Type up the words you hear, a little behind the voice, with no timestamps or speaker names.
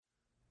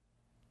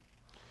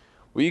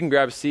Well, you can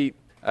grab a seat.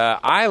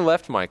 I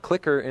left my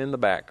clicker in the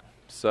back,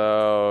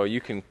 so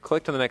you can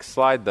click to the next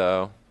slide,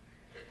 though.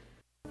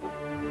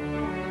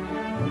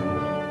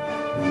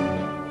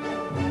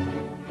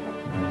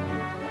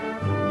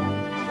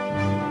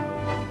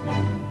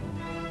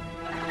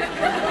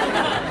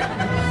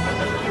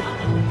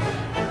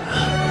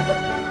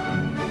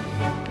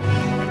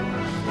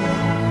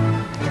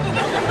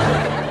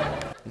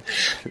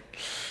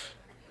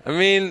 I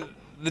mean,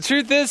 the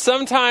truth is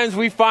sometimes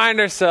we find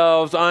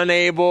ourselves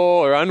unable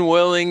or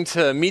unwilling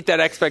to meet that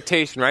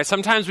expectation, right?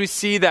 Sometimes we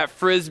see that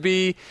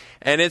Frisbee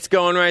and it's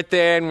going right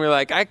there and we're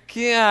like, I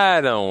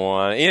don't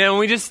want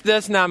it.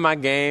 That's not my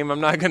game. I'm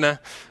not going to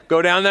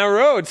go down that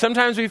road.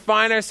 Sometimes we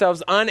find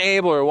ourselves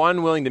unable or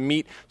unwilling to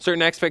meet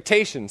certain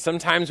expectations.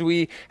 Sometimes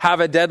we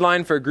have a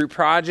deadline for a group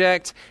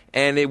project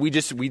and we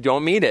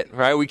don't meet it,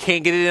 right? We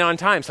can't get it in on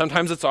time.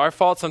 Sometimes it's our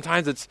fault.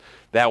 Sometimes it's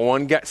that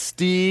one guy,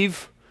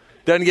 Steve,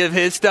 doesn't get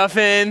his stuff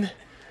in.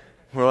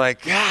 We're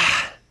like,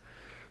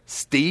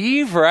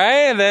 Steve,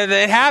 right?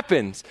 That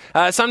happens.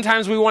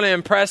 Sometimes we want to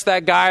impress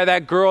that guy or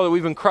that girl that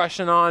we've been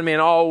crushing on,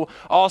 man, all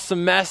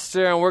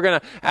semester, and we're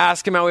going to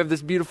ask him out. We have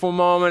this beautiful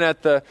moment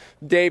at the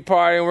date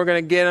party, and we're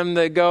going to get him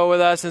to go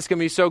with us, and it's going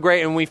to be so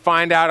great. And we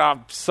find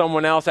out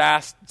someone else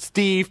asked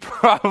Steve,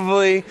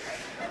 probably,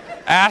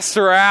 asked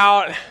her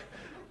out.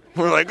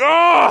 We're like,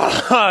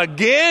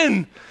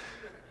 again?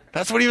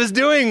 That's what he was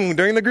doing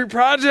during the group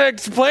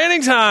project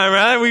planning time,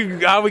 right?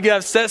 We get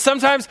upset.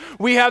 Sometimes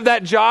we have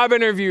that job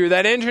interview,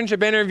 that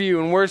internship interview,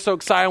 and we're so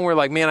excited. And we're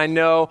like, man, I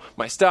know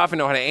my stuff. I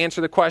know how to answer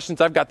the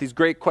questions. I've got these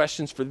great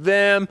questions for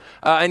them.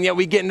 And yet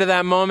we get into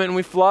that moment and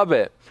we flub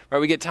it. Right?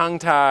 We get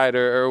tongue-tied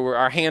or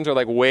our hands are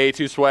like way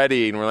too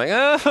sweaty. And we're like,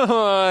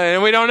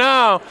 and we don't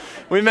know.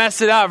 We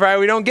mess it up, right?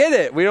 We don't get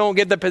it. We don't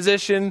get the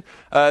position.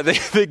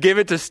 They give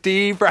it to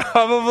Steve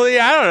probably.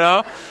 I don't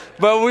know.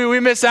 But we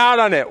miss out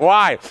on it.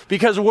 Why?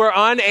 Because we're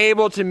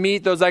unable to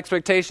meet those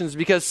expectations,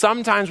 because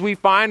sometimes we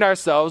find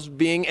ourselves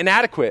being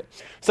inadequate.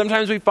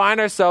 Sometimes we find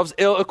ourselves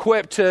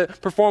ill-equipped to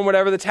perform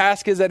whatever the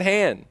task is at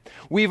hand.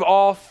 We've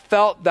all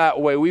felt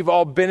that way. We've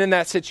all been in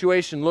that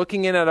situation,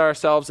 looking in at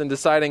ourselves and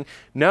deciding,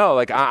 no,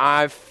 like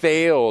I've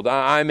failed.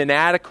 I'm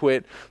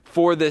inadequate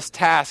for this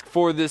task,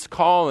 for this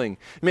calling.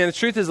 Man, the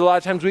truth is a lot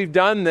of times we've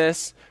done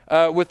this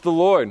with the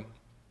Lord.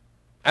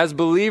 As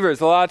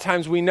believers, a lot of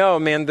times we know,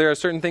 man, there are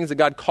certain things that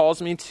God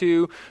calls me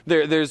to.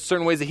 There's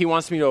certain ways that he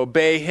wants me to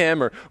obey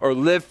him or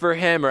live for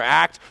him or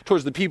act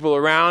towards the people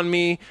around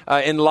me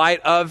in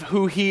light of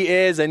who he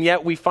is, and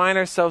yet we find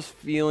ourselves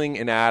feeling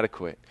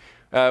inadequate.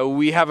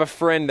 We have a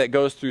friend that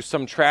goes through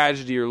some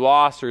tragedy or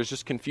loss or is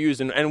just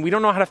confused, and we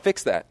don't know how to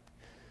fix that.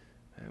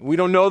 We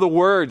don't know the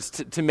words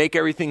to make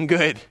everything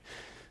good.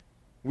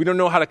 We don't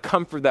know how to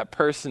comfort that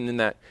person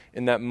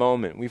in that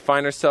moment. We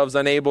find ourselves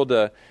unable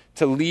to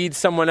lead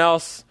someone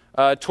else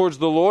towards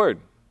the Lord.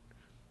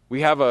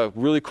 We have a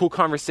really cool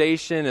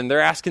conversation, and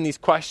they're asking these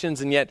questions,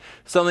 and yet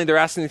suddenly they're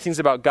asking these things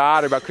about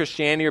God or about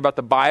Christianity or about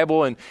the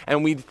Bible,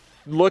 and we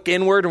look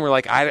inward and we're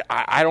like,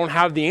 I don't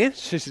have the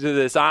answers to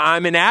this.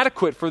 I'm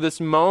inadequate for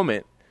this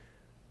moment.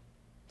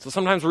 So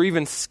sometimes we're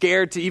even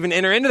scared to even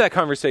enter into that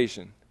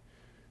conversation.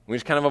 We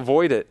just kind of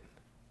avoid it.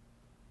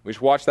 We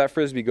just watch that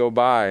Frisbee go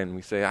by and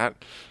we say,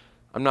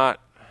 I'm not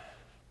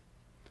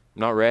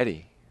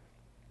ready.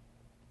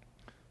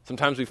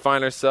 Sometimes we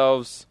find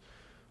ourselves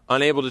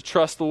unable to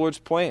trust the Lord's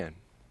plan.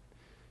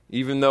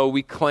 Even though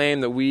we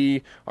claim that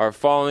we are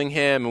following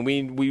him and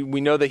we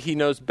know that he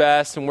knows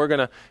best and we're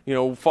going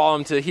to follow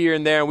him to here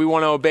and there and we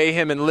want to obey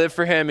him and live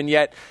for him, and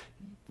yet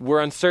we're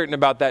uncertain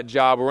about that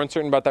job, we're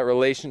uncertain about that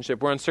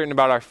relationship, we're uncertain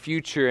about our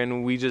future,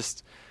 and we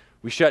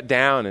shut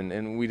down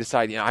and we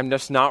decide, I'm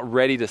just not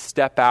ready to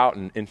step out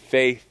in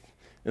faith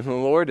in the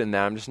Lord in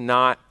that.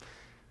 I'm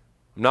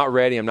not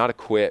ready, I'm not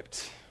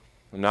equipped,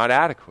 I'm not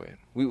adequate.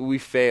 We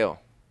fail.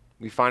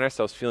 We find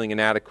ourselves feeling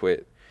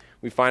inadequate.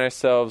 We find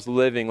ourselves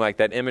living like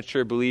that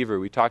immature believer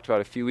we talked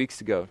about a few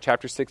weeks ago,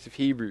 chapter 6 of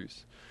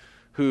Hebrews,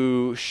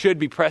 who should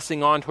be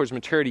pressing on towards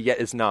maturity yet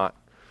is not,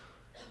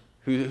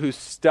 who's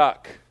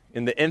stuck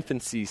in the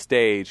infancy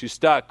stage, who's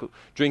stuck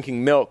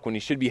drinking milk when he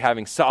should be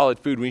having solid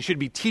food, when he should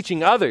be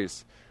teaching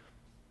others.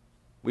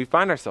 We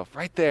find ourselves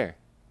right there.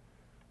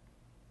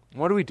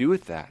 What do we do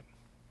with that?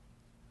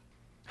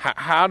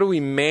 How do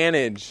we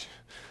manage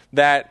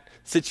that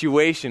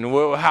situation?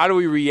 How do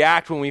we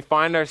react when we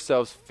find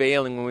ourselves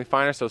failing, when we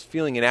find ourselves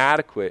feeling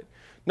inadequate?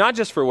 Not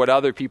just for what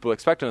other people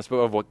expect of us, but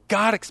of what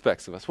God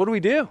expects of us. What do we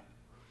do?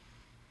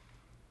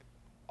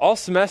 All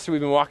semester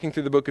we've been walking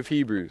through the book of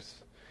Hebrews,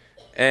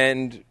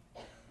 and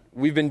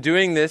we've been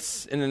doing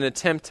this in an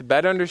attempt to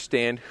better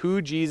understand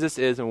who Jesus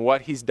is and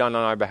what he's done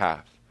on our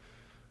behalf.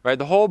 Right?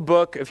 The whole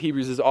book of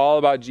Hebrews is all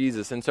about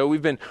Jesus. And so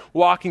we've been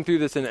walking through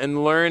this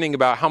and learning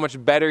about how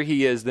much better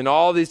he is than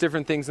all these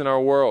different things in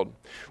our world.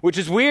 Which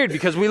is weird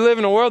because we live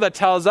in a world that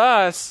tells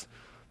us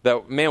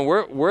that, man,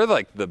 we're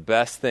like the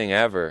best thing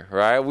ever,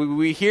 right?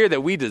 We hear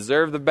that we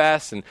deserve the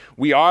best and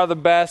we are the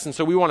best, and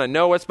so we want to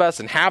know what's best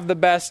and have the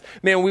best.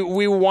 Man,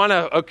 we want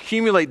to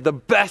accumulate the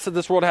best that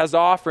this world has to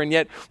offer, and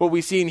yet what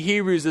we see in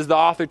Hebrews is the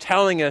author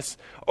telling us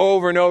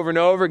over and over and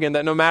over again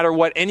that no matter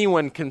what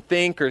anyone can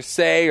think or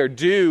say or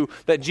do,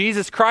 that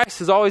Jesus Christ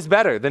is always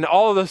better than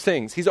all of those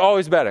things. He's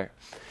always better.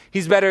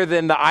 He's better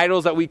than the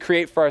idols that we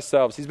create for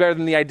ourselves. He's better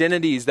than the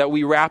identities that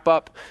we wrap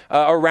up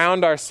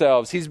around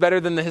ourselves. He's better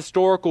than the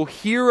historical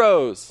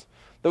heroes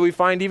that we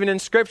find even in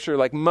Scripture,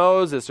 like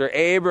Moses or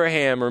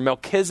Abraham or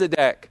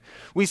Melchizedek.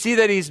 We see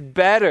that he's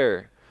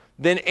better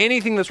than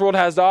anything this world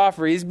has to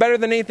offer. He's better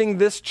than anything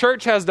this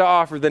church has to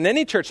offer, than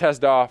any church has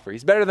to offer.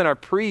 He's better than our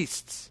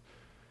priests.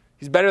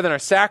 He's better than our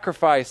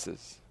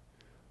sacrifices.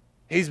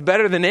 He's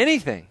better than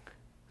anything.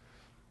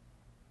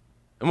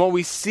 And what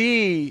we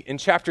see in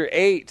chapter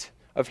 8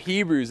 of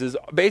Hebrews is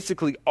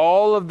basically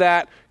all of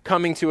that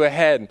coming to a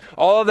head.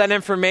 All of that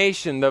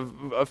information.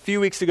 A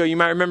few weeks ago, you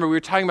might remember, we were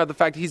talking about the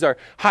fact that he's our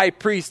high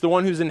priest, the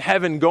one who's in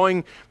heaven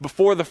going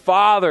before the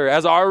Father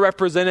as our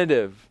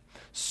representative,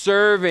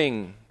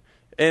 serving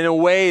in a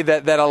way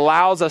that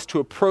allows us to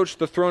approach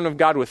the throne of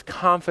God with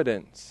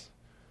confidence.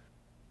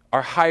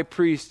 Our high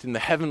priest in the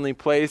heavenly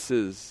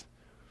places,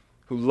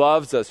 who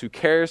loves us, who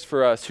cares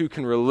for us, who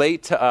can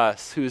relate to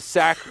us,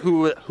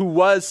 who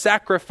was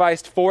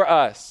sacrificed for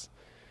us.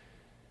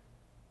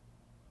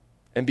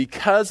 And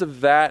because of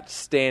that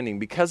standing,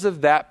 because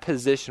of that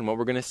position, what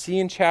we're going to see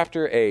in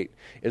chapter 8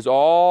 is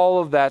all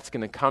of that's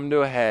going to come to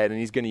a head, and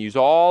he's going to use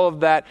all of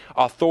that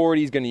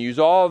authority, he's going to use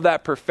all of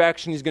that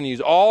perfection, he's going to use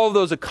all of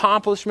those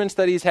accomplishments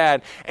that he's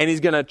had, and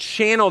he's going to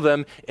channel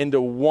them into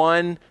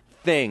one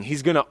thing.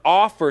 He's going to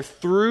offer,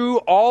 through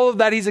all of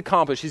that he's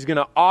accomplished, he's going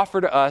to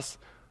offer to us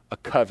a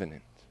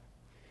covenant.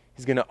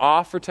 He's going to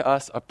offer to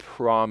us a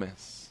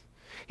promise.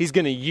 He's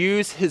going to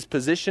use his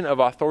position of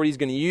authority. He's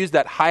going to use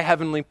that high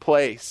heavenly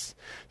place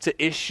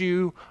to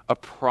issue a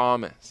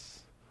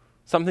promise,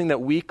 something that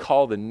we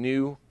call the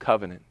new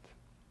covenant.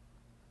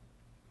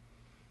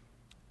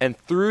 And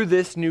through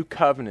this new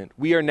covenant,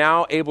 we are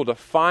now able to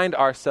find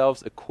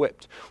ourselves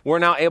equipped. We're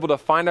now able to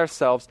find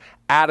ourselves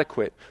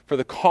adequate for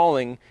the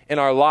calling in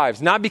our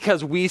lives. Not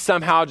because we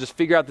somehow just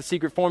figure out the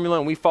secret formula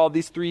and we follow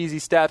these 3 easy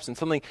steps and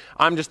suddenly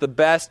I'm just the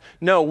best.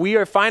 No,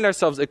 find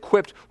ourselves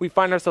equipped. We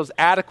find ourselves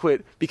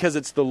adequate because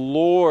it's the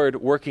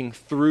Lord working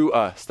through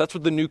us. That's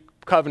what the new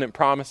covenant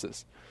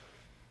promises.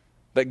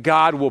 That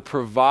God will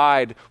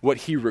provide what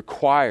he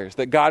requires.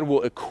 That God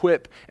will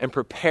equip and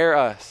prepare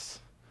us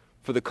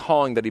for the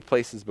calling that he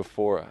places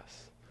before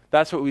us.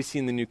 That's what we see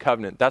in the new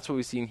covenant. That's what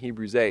we see in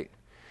Hebrews 8.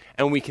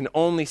 And we can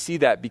only see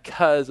that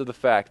because of the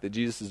fact that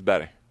Jesus is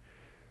better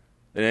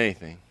than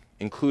anything,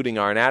 including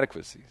our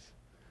inadequacies.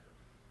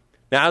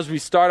 Now, as we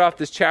start off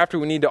this chapter,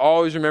 we need to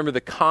always remember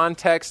the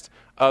context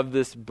of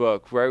this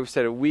book, where we've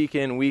said it week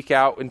in, week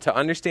out, and to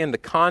understand the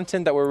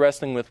content that we're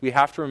wrestling with, we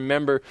have to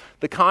remember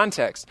the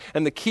context.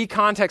 And the key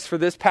context for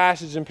this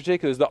passage in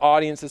particular is the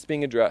audience that's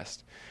being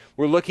addressed.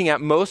 We're looking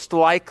at most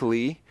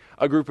likely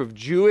a group of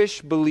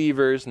Jewish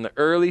believers in the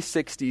early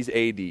 60s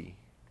AD.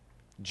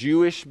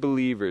 Jewish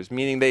believers,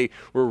 meaning they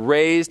were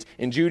raised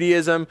in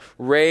Judaism,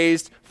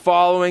 raised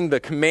following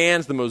the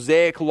commands, the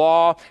Mosaic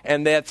law,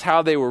 and that's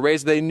how they were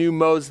raised. They knew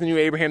Moses, they knew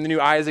Abraham, they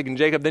knew Isaac and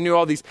Jacob. They knew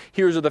all these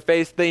heroes of the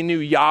faith. They knew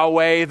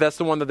Yahweh. That's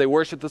the one that they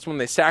worshiped. That's the one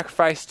they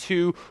sacrificed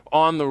to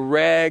on the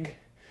reg.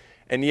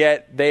 And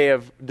yet they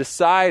have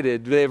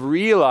decided, they have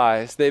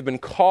realized they've been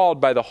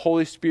called by the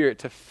Holy Spirit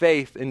to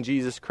faith in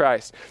Jesus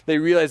Christ. They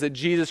realize that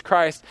Jesus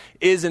Christ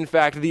is in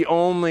fact the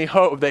only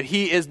hope, that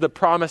he is the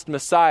promised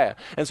Messiah.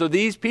 And so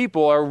these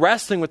people are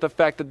wrestling with the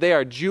fact that they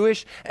are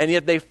Jewish and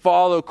yet they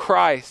follow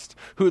Christ,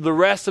 who the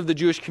rest of the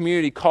Jewish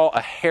community call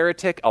a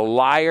heretic, a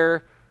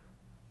liar.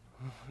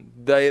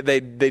 They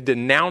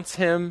denounce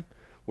him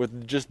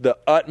with just the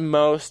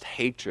utmost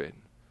hatred.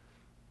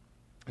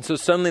 And so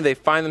suddenly they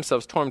find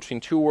themselves torn between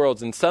two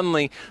worlds, and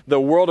suddenly the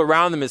world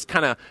around them is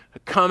kind of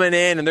coming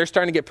in, and they're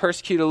starting to get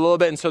persecuted a little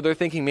bit. And so they're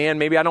thinking, man,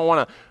 maybe I don't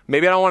want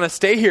to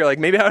stay here. Like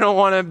maybe I don't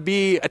want to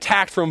be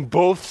attacked from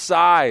both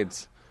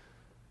sides.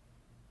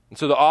 And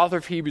so the author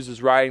of Hebrews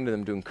is writing to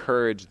them to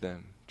encourage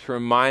them, to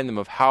remind them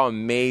of how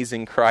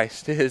amazing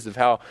Christ is, of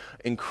how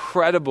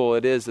incredible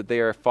it is that they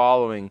are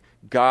following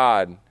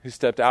God, who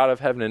stepped out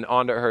of heaven and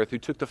onto earth, who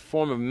took the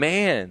form of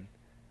man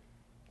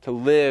to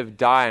live,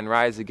 die, and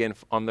rise again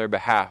on their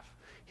behalf.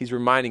 He's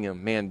reminding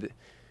them, man,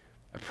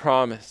 I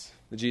promise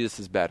that Jesus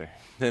is better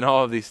than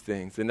all of these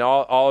things, and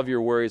all of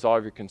your worries, all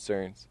of your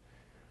concerns.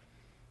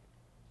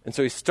 And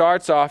so he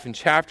starts off in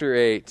chapter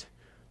 8,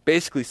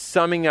 basically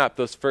summing up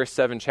those first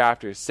 7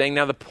 chapters, saying,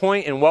 now the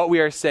point in what we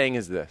are saying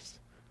is this.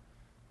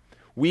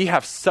 We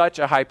have such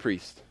a high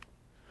priest,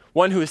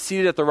 one who is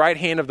seated at the right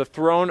hand of the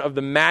throne of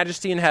the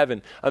majesty in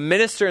heaven, a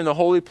minister in the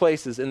holy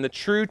places, in the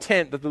true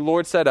tent that the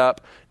Lord set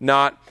up,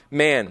 not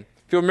man.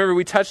 If you'll remember,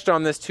 we touched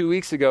on this 2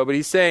 weeks ago, but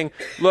he's saying,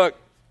 look,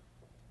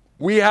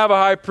 we have a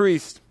high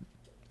priest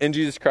in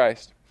Jesus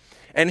Christ,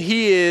 and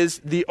he is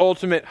the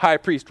ultimate high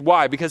priest.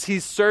 Why? Because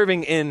he's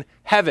serving in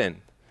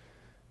heaven.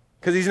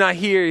 because he's not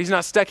here. He's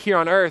not stuck here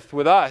on earth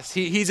with us.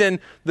 He's in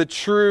the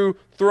true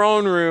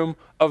throne room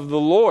of the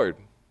Lord.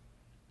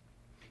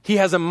 He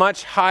has a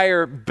much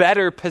higher,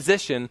 better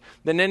position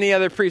than any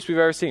other priest we've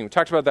ever seen. We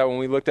talked about that when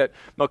we looked at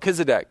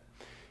Melchizedek.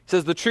 He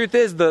says the truth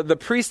is the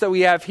priests that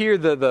we have here,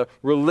 the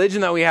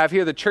religion that we have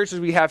here, the churches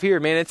we have here,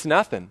 man, it's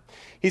nothing.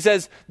 He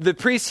says the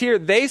priests here,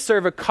 they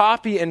serve a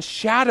copy and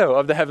shadow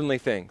of the heavenly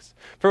things.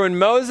 For when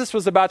Moses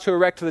was about to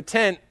erect the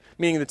tent,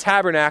 meaning the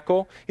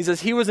tabernacle, he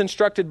says he was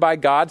instructed by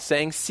God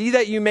saying, see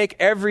that you make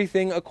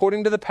everything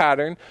according to the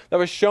pattern that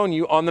was shown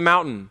you on the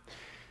mountain.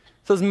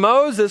 It says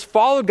Moses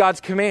followed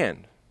God's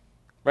command.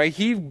 Right,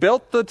 he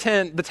built the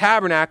tent, the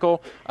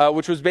tabernacle,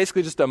 which was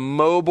basically just a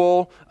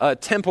mobile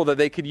temple that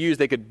they could use.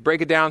 They could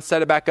break it down,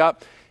 set it back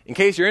up. In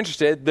case you're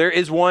interested, there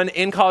is one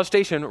in College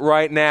Station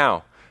right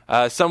now.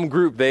 Some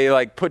group,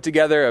 they put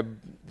together a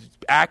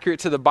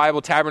accurate to the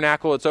Bible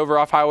tabernacle. It's over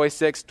off Highway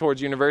 6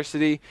 towards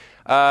University.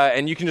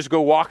 And you can just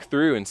go walk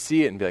through and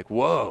see it and be like,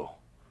 whoa,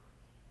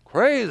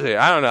 crazy.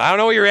 I don't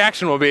know what your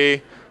reaction will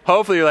be.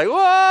 Hopefully you're like,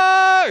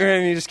 whoa,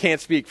 and you just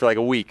can't speak for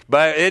a week.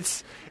 But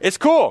it's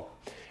cool.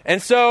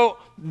 And so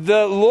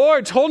the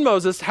Lord told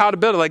Moses how to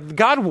build it.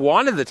 God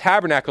wanted the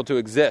tabernacle to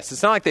exist.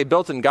 It's not like they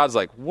built it and God's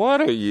like, what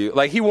are you?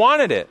 He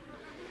wanted it.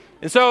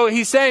 And so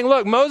he's saying,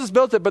 look, Moses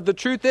built it, but the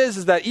truth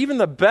is that even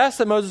the best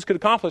that Moses could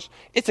accomplish,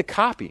 it's a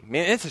copy.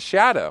 Man, it's a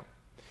shadow.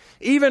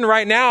 Even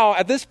right now,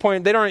 at this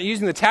point, they aren't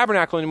using the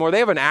tabernacle anymore. They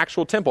have an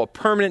actual temple, a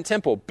permanent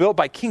temple built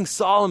by King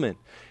Solomon.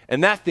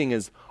 And that thing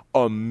is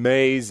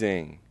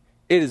amazing.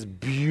 It is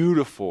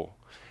beautiful.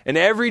 And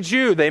every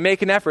Jew, they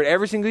make an effort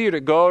every single year to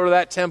go to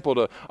that temple,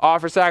 to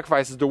offer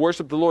sacrifices, to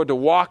worship the Lord, to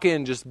walk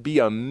in, just be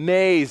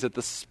amazed at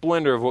the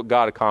splendor of what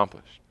God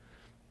accomplished,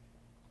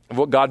 of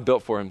what God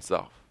built for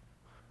himself.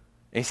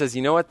 And he says,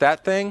 you know what,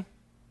 that thing,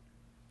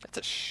 that's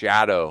a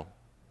shadow.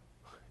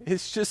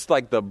 It's just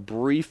the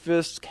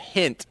briefest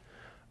hint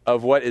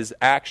of what is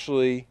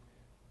actually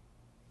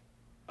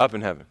up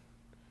in heaven,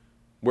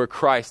 where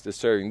Christ is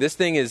serving. This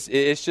thing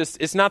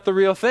it's not the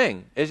real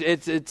thing.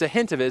 It's a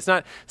hint of it. It's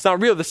not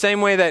real. The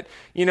same way that,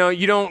 you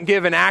don't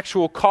give an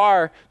actual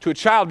car to a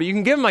child, but you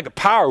can give him a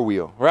power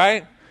wheel,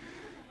 right?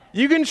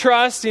 You can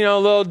trust,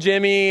 little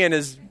Jimmy and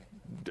his,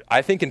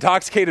 I think,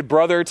 intoxicated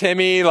brother,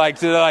 Timmy,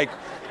 to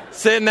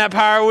sit in that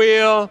power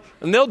wheel,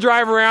 and they'll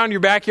drive around your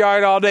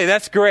backyard all day.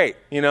 That's great.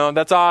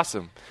 That's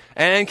awesome.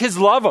 And kids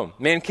love them.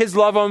 Man, kids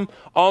love them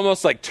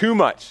almost too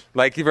much.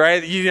 Right?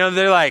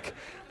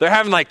 They're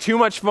having too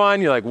much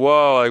fun. You're like,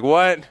 whoa,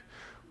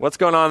 what's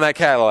going on in that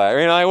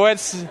Cadillac?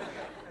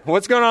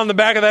 What's going on in the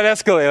back of that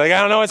Escalade? I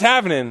don't know what's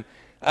happening.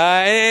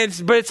 But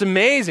it's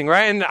amazing,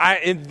 right?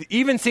 And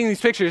even seeing these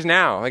pictures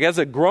now, as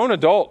a grown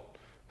adult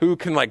who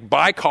can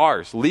buy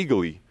cars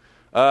legally,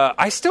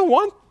 I still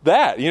want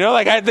that.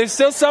 There's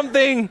still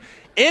something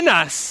in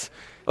us.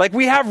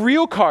 We have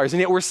real cars, and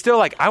yet we're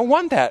still I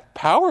want that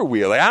power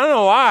wheel. I don't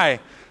know why.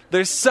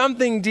 There's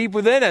something deep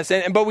within us,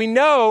 but we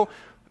know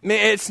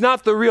it's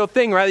not the real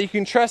thing, right? You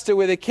can trust it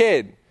with a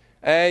kid.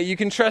 You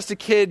can trust a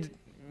kid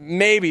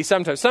maybe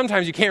sometimes.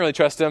 Sometimes you can't really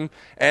trust them,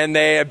 and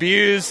they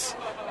abuse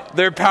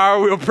their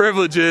power wheel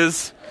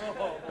privileges,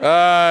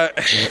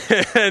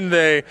 and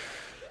they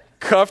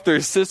cuff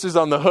their sisters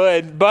on the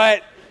hood.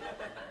 But,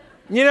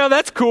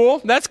 that's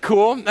cool. That's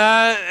cool.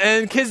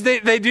 And kids,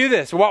 they do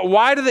this.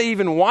 Why do they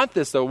even want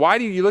this, though? Why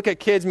do you look at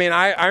kids? Man,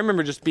 I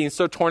remember just being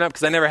so torn up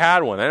because I never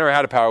had one. I never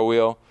had a power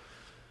wheel.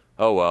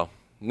 Oh, well.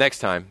 Next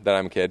time that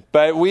I'm a kid.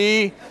 But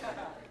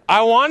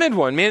I wanted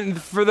one. Man,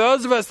 for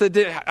those of us that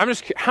did,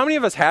 how many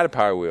of us had a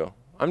power wheel?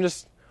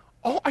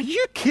 Are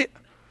you kidding?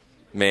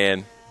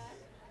 Man.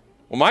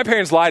 Well, my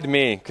parents lied to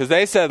me because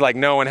they said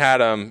no one had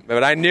them,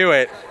 but I knew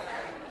it.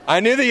 I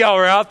knew that y'all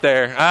were out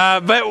there.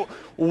 But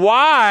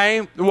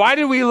why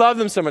did we love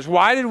them so much?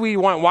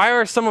 Why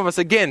are some of us,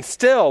 again,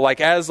 still,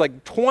 as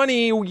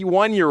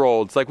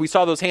 21-year-olds, we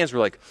saw those hands, we're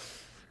like,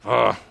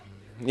 ugh.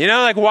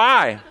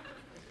 Why?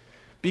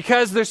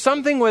 Because there's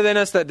something within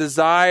us that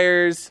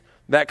desires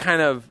that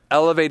kind of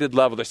elevated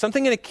level. There's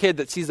something in a kid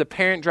that sees a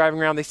parent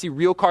driving around, they see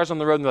real cars on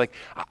the road, and they're like,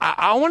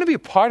 I want to be a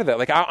part of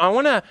that. I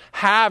want to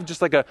have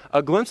just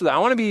a glimpse of that. I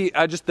want to be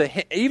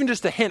even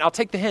just a hint. I'll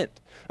take the hint.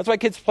 That's why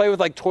kids play with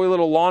toy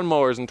little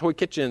lawnmowers and toy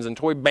kitchens and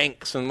toy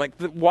banks. And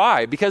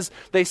why? Because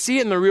they see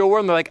it in the real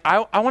world, and they're like,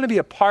 I want to be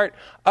a part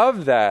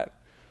of that.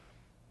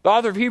 The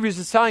author of Hebrews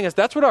is telling us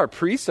that's what our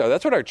priests are.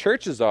 That's what our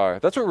churches are.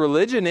 That's what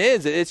religion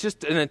is. It's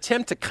just an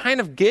attempt to kind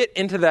of get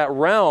into that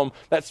realm,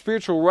 that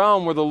spiritual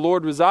realm where the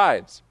Lord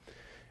resides.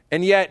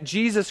 And yet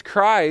Jesus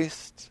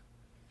Christ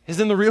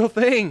is in the real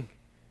thing.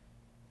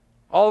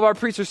 All of our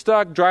priests are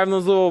stuck driving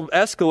those little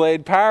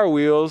Escalade power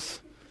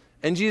wheels,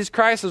 and Jesus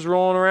Christ is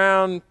rolling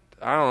around,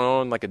 I don't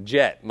know, in a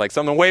jet,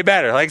 something way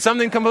better,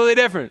 something completely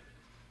different.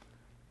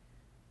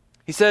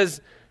 He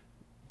says,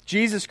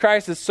 Jesus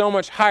Christ is so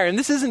much higher. And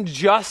this isn't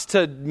just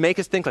to make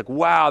us think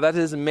wow, that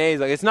is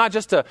amazing. It's not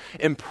just to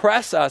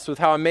impress us with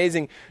how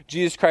amazing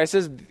Jesus Christ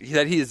is,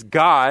 that he is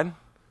God,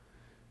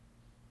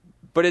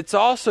 but it's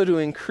also to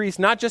increase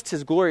not just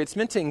his glory, it's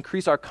meant to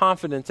increase our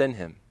confidence in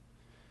him.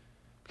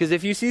 Because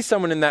if you see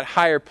someone in that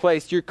higher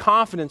place, your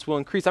confidence will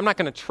increase. I'm not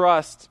going to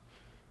trust,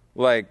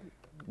 like,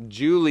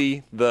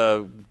 Julie,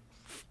 the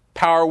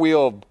Power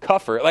Wheel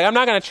cuffer. Like, I'm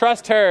not going to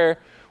trust her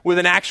with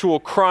an actual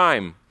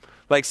crime.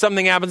 Like,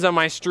 something happens on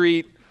my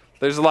street.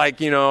 There's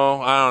like, I don't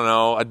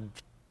know, a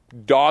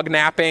dog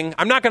napping.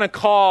 I'm not going to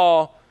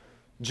call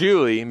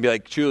Julie and be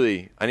like,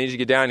 Julie, I need you to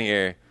get down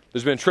here.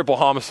 There's been a triple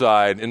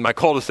homicide in my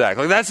cul-de-sac.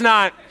 Like, that's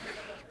not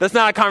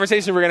a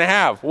conversation we're going to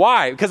have.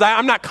 Why? Because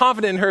I'm not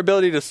confident in her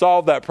ability to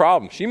solve that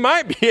problem. She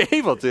might be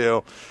able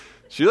to.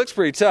 She looks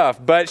pretty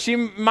tough, but she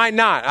might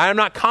not. I'm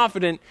not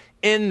confident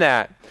in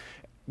that.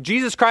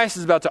 Jesus Christ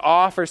is about to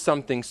offer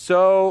something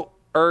so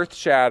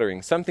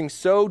earth-shattering, something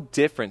so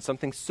different,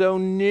 something so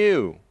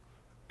new.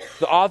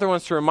 The author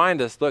wants to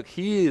remind us, look,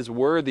 he is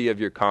worthy of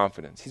your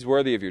confidence. He's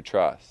worthy of your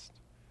trust.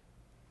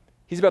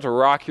 He's about to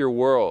rock your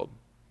world,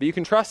 but you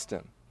can trust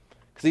him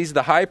because he's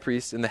the high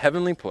priest in the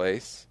heavenly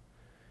place.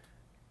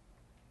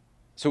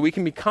 So we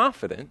can be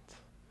confident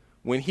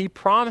when he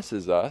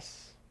promises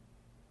us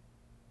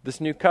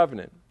this new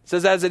covenant. It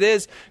says, as it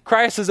is,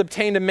 Christ has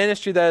obtained a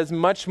ministry that is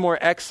much more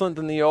excellent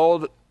than the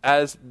old,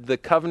 as the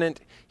covenant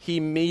he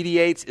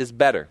mediates is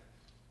better,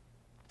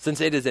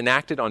 since it is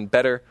enacted on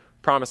better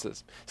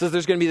promises. It says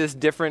there's going to be this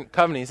different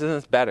covenant. He says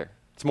it's better.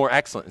 It's more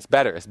excellent. It's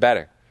better. It's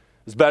better.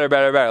 It's better,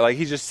 better, better. Like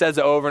he just says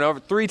it over and over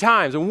 3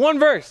 times in one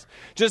verse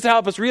just to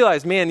help us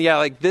realize, man, yeah,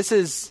 like this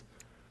is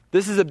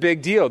a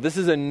big deal. This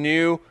is a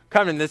new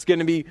covenant that's going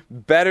to be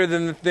better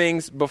than the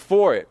things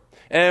before it.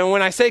 And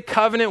when I say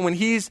covenant, when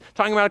he's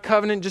talking about a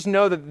covenant, just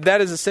know that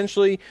that is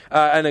essentially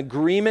an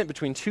agreement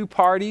between 2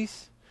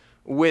 parties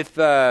with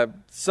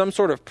some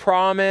sort of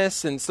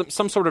promise and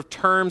some sort of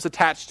terms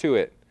attached to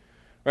it.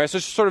 Right, so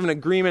it's just sort of an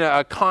agreement,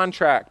 a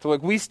contract.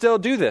 Like we still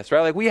do this, right?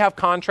 Like we have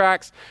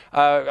contracts.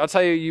 I'll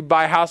tell you, you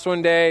buy a house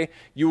one day,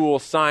 you will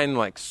sign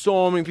like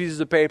so many pieces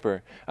of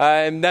paper.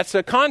 And that's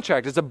a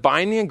contract. It's a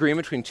binding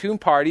agreement between 2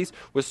 parties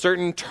with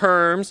certain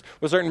terms,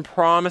 with certain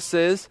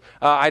promises.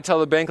 I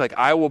tell the bank, like,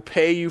 I will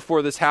pay you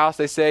for this house.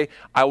 They say,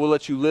 I will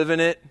let you live in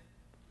it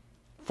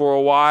for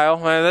a while.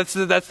 And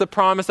that's the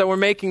promise that we're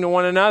making to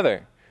one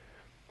another.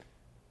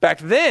 Back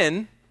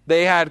then,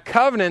 they had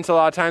covenants a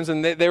lot of times,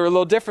 and they were a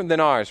little different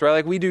than ours, right?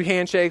 Like we do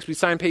handshakes, we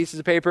sign pieces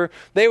of paper.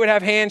 They would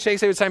have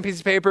handshakes, they would sign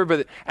pieces of paper,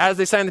 but as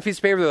they signed the piece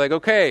of paper, they're like,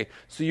 okay,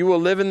 so you will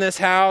live in this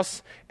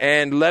house,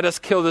 and let us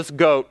kill this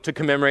goat to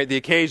commemorate the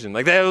occasion.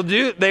 Like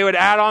they would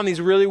add on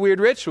these really weird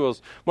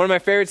rituals. One of my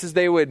favorites is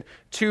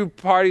 2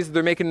 parties,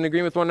 they're making an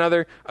agreement with one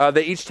another,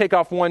 they each take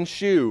off one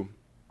shoe,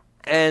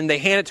 and they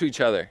hand it to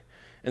each other.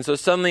 And so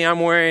suddenly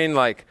I'm wearing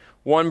like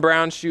one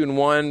brown shoe and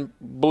one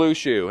blue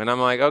shoe, and I'm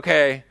like,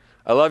 okay,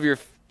 I love your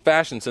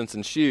fashion sense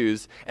in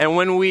shoes. And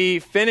when we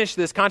finish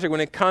this contract,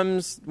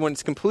 when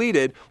it's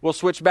completed, we'll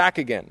switch back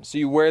again. So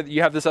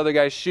you have this other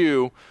guy's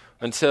shoe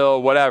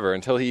until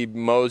he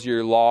mows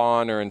your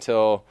lawn or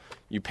until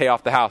you pay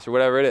off the house or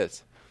whatever it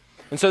is.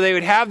 And so they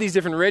would have these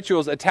different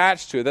rituals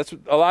attached to it. That's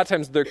a lot of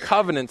times they're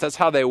covenants. That's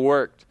how they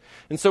worked.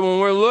 And so when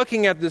we're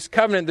looking at this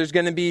covenant, there's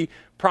going to be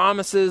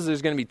promises,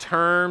 there's going to be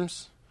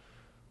terms.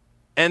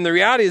 And the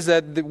reality is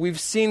that we've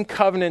seen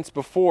covenants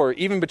before,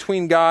 even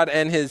between God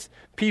and his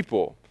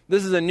people.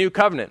 This is a new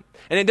covenant.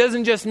 And it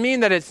doesn't just mean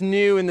that it's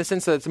new in the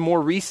sense that it's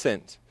more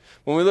recent.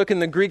 When we look in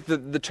the Greek,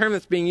 the term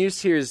that's being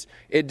used here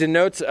it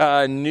denotes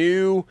a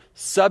new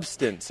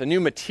substance, a new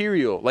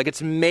material, like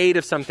it's made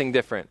of something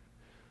different.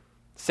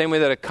 Same way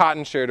that a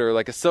cotton shirt or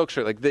like a silk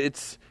shirt, like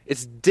it's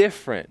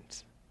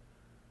different.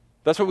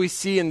 That's what we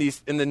see in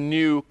the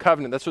new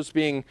covenant. That's what's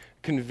being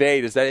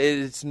conveyed, is that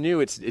it's new,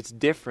 it's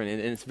different,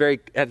 and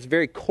at its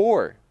very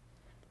core,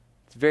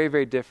 it's very,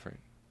 very different.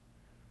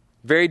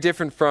 Very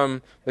different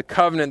from the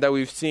covenant that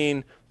we've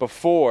seen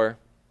before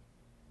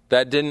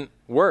that didn't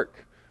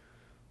work.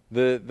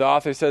 The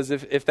author says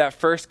if that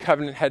first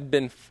covenant had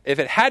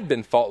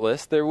been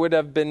faultless, there would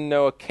have been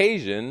no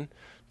occasion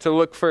to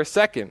look for a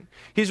second.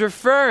 He's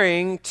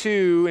referring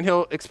to, and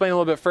he'll explain a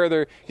little bit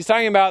further, he's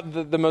talking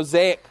about the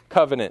Mosaic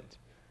covenant,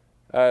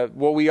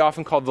 what we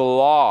often call the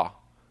law.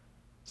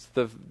 It's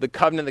the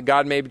covenant that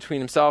God made between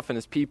himself and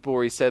his people,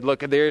 where he said,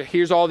 look,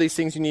 here's all these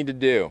things you need to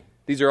do.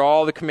 These are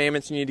all the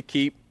commandments you need to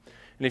keep.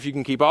 And if you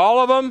can keep all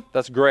of them,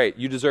 that's great.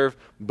 You deserve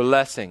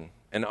blessing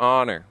and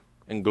honor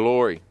and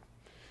glory. He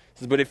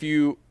says, but if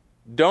you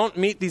don't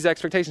meet these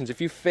expectations,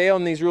 if you fail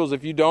in these rules,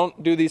 if you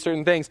don't do these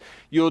certain things,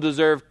 you'll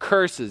deserve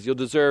curses, you'll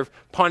deserve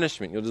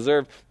punishment, you'll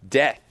deserve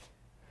death.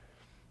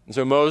 And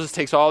so Moses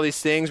takes all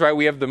these things, right?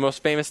 We have the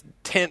most famous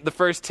the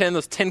first 10,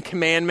 those 10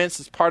 commandments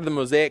as part of the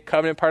Mosaic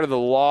covenant, part of the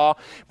law,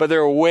 but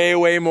there are way,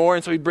 way more.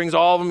 And so he brings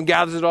all of them,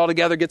 gathers it all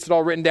together, gets it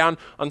all written down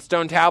on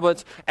stone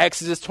tablets.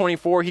 Exodus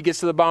 24, he gets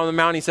to the bottom of the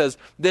mountain, he says,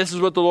 this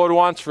is what the Lord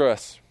wants for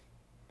us.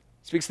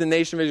 Speaks to the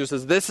nation of Israel,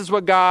 says, this is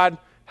what God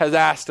has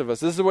asked of us.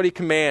 This is what he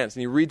commands.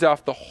 And he reads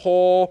off the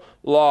whole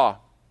law.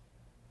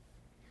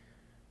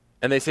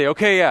 And they say,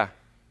 okay, yeah,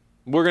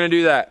 we're going to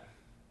do that.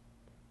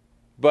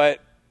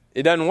 But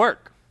it doesn't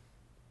work.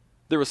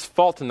 There was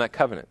fault in that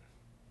covenant.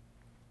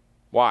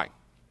 Why?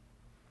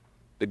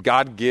 Did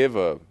God give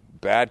a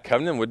bad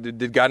covenant?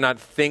 Did God not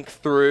think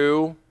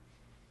through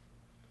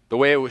the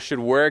way it should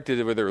work?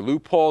 Were there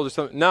loopholes or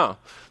something? No.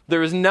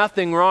 There was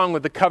nothing wrong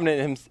with the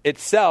covenant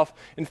itself.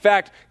 In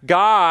fact,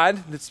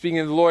 God, that's speaking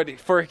of the Lord,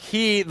 for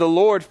he, the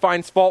Lord,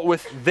 finds fault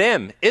with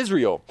them,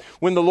 Israel.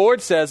 When the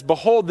Lord says,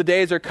 behold, the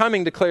days are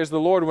coming, declares the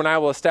Lord, when I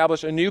will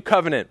establish a new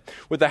covenant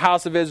with the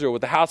house of Israel,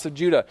 with the house of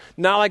Judah,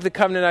 not like the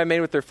covenant I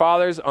made with their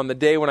fathers on the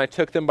day when I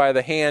took them by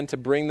the hand to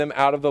bring them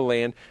out of the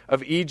land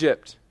of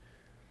Egypt.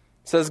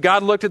 It says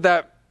God looked at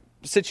that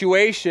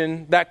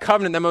situation, that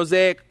covenant, that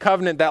Mosaic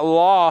covenant, that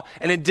law,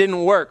 and it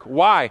didn't work.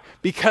 Why?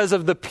 Because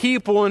of the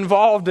people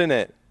involved in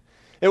it.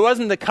 It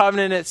wasn't the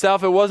covenant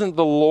itself. It wasn't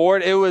the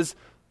Lord. It was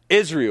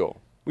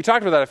Israel. We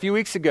talked about that a few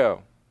weeks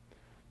ago.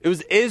 It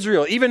was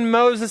Israel. Even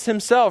Moses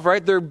himself,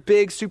 right? Their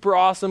big, super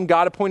awesome,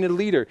 God-appointed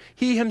leader.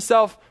 He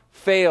himself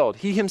failed.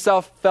 He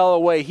himself fell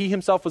away. He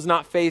himself was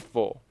not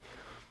faithful.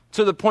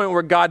 To the point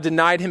where God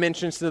denied him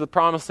entrance into the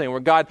promised land,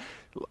 where God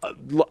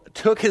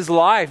took his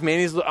life, man.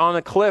 He's on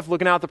a cliff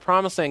looking out the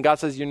promised land. God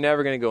says, you're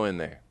never going to go in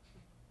there.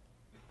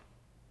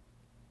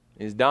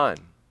 He's done.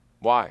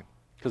 Why?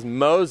 Because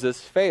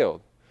Moses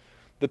failed.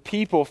 The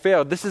people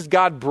failed. This is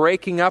God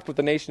breaking up with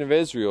the nation of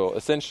Israel,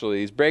 essentially.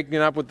 He's breaking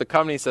up with the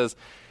covenant. He says,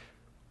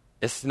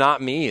 it's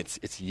not me,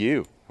 it's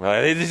you.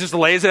 Right? He just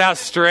lays it out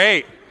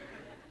straight.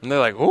 And they're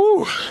like,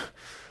 ooh.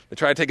 They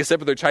try to take a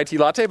sip of their chai tea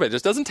latte, but it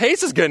just doesn't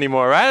taste as good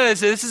anymore, right?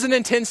 This is an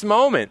intense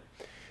moment.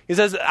 He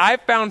says, I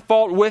found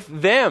fault with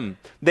them.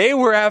 They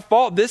were at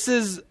fault. This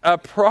is a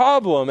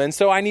problem. And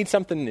so I need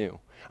something new.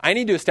 I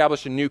need to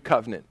establish a new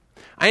covenant.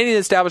 I need to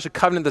establish a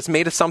covenant that's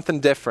made of something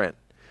different.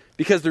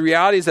 Because the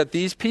reality is that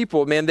these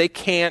people, man, they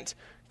can't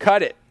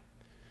cut it.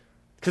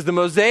 Because the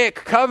Mosaic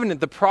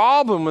covenant, the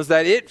problem was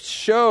that it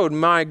showed,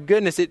 my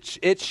goodness,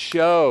 it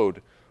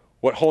showed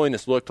what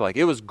holiness looked like.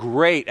 It was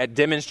great at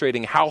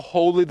demonstrating how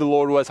holy the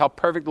Lord was, how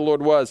perfect the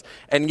Lord was.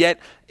 And yet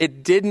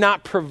it did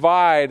not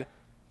provide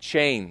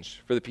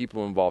change for the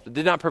people involved. It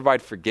did not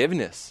provide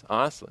forgiveness,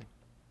 honestly.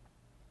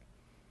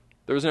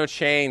 There was no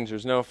change. There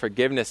was no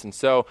forgiveness. And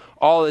so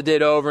all it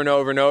did over and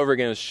over and over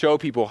again was show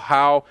people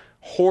how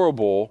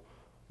horrible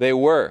they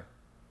were.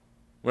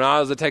 When I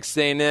was at Texas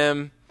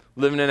A&M,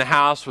 living in a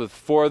house with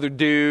 4 other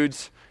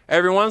dudes,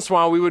 every once in a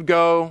while we would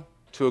go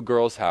to a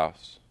girl's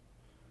house.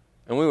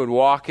 And we would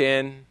walk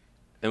in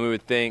and we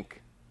would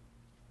think,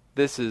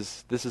 this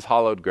is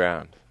hallowed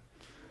ground.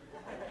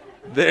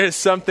 There's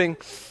something...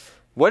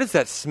 What is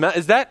that smell?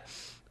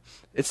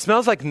 It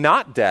smells like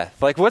not death.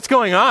 Like, what's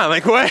going on?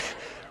 Like,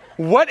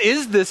 what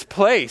is this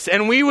place?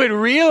 And we would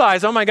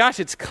realize, oh my gosh,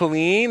 it's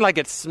clean. Like,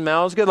 it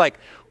smells good. Like,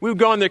 we would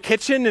go in their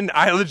kitchen, and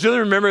I legitimately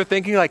remember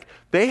thinking, like,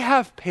 they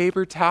have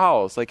paper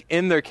towels, like,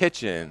 in their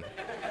kitchen.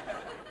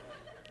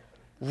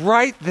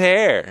 Right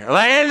there.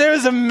 Like, and it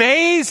was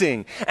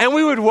amazing. And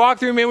we would walk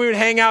through, man, we would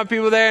hang out with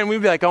people there, and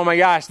we'd be like, oh my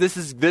gosh, this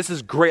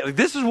is great. Like,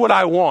 this is what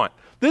I want.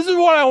 This is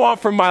what I want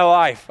from my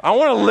life. I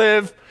want to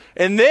live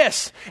in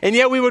this. And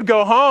yet we would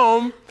go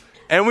home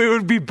and we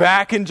would be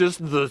back in just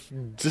the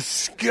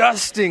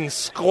disgusting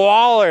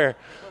squalor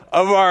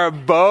of our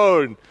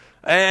abode.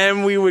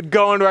 And we would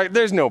go into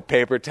there's no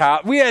paper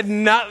towel. We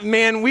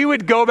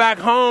would go back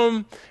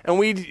home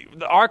and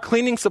our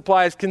cleaning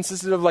supplies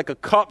consisted of like a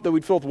cup that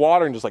we'd fill with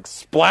water and just like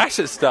splash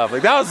at stuff.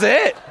 Like that was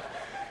it.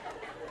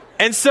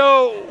 And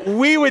so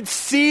we would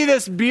see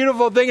this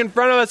beautiful thing in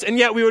front of us, and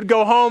yet we would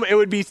go home. It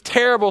would be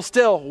terrible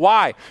still.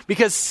 Why?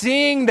 Because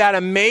seeing that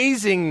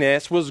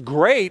amazingness was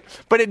great,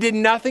 but it did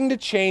nothing to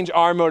change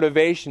our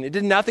motivation. It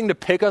did nothing to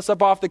pick us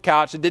up off the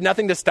couch. It did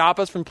nothing to stop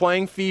us from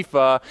playing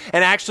FIFA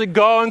and actually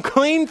go and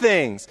clean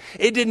things.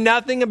 It did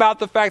nothing about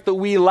the fact that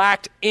we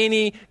lacked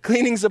any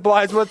cleaning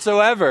supplies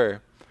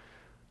whatsoever.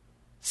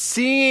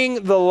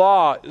 Seeing the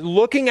law,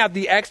 looking at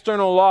the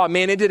external law,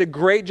 man, it did a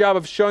great job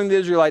of showing the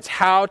Israelites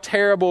how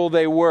terrible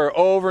they were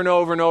over and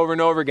over and over and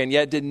over again,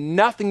 yet it did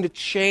nothing to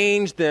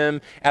change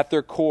them at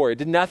their core. It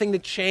did nothing to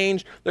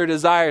change their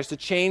desires, to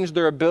change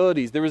their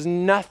abilities. There was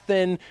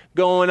nothing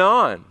going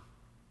on.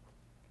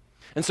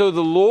 And so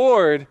the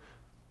Lord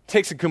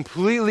takes a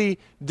completely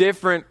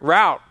different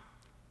route.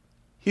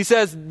 He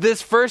says,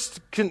 this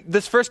first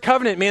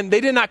covenant, man, they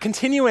did not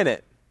continue in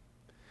it.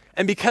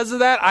 And because of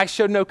that, I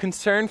showed no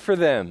concern for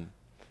them.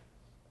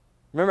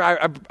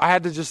 Remember,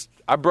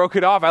 I broke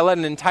it off. I let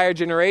an entire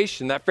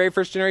generation, that very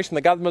first generation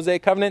that got the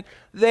Mosaic covenant,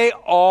 they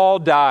all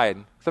died.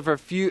 Except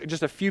for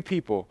just a few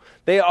people.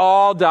 They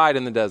all died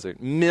in the desert.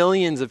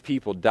 Millions of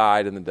people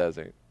died in the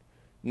desert.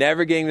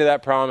 Never getting to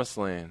that promised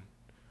land.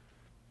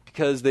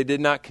 Because they did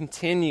not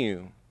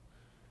continue.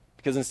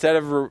 Because instead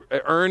of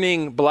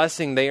earning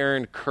blessing, they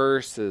earned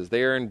curses.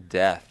 They earned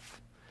death.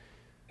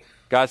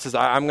 God says,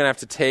 I'm going to have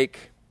to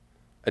take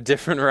a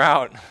different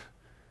route.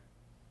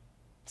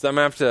 So I'm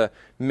going to have to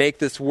make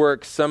this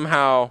work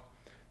somehow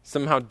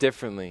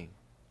differently.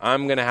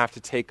 I'm going to have to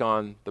take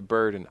on the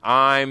burden.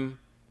 I'm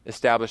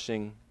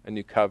establishing a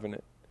new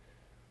covenant.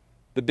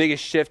 The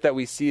biggest shift that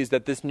we see is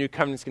that this new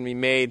covenant is going to be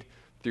made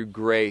through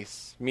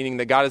grace, meaning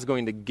that God is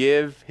going to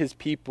give his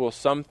people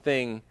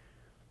something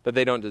that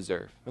they don't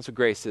deserve. That's what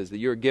grace is, that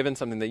you are given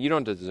something that you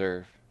don't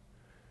deserve.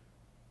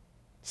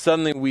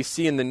 Suddenly we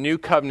see in the new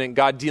covenant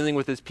God dealing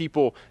with his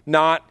people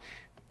not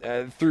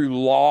through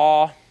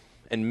law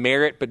and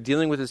merit, but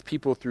dealing with his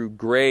people through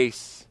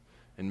grace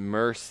and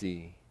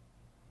mercy.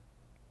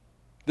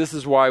 This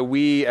is why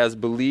we as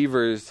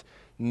believers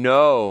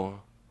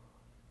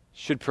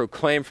should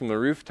proclaim from the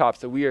rooftops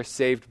that we are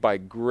saved by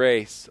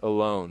grace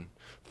alone,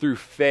 through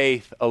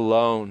faith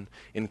alone,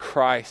 in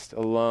Christ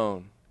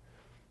alone.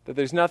 That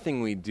there's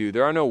nothing we do.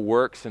 There are no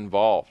works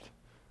involved.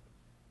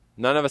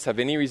 None of us have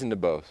any reason to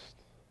boast.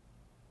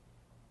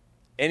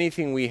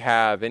 Anything we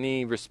have,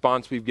 any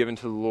response we've given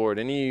to the Lord,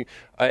 any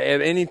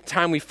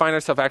time we find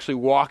ourselves actually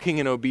walking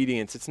in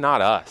obedience, it's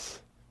not us.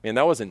 Man,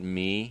 that wasn't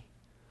me.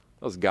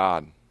 That was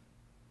God.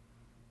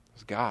 It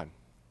was God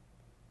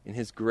in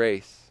his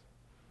grace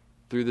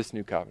through this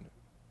new covenant.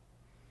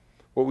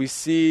 What we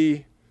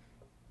see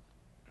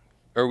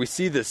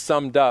this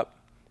summed up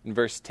in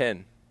verse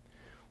 10,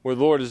 where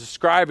the Lord is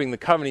describing the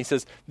covenant. He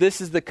says,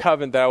 "This is the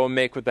covenant that I will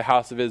make with the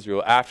house of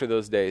Israel after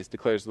those days,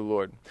 declares the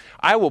Lord.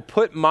 I will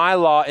put my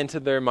law into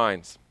their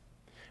minds,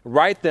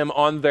 write them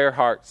on their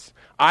hearts.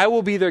 I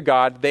will be their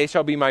God, they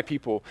shall be my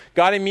people."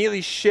 God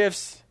immediately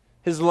shifts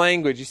his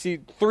language. You see,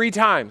 3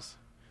 times.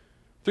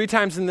 3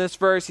 times in this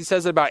verse. He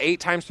says it about 8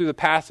 times through the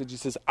passage. He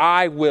says,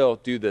 I will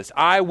do this.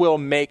 I will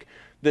make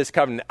this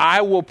covenant.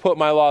 I will put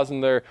my laws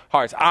in their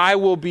hearts. I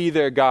will be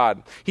their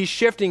God. He's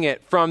shifting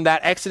it from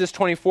that Exodus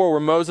 24 where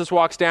Moses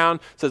walks down,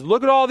 says,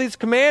 look at all these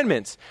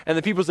commandments. And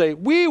the people say,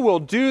 we will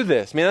do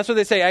this. I mean, that's what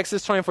they say,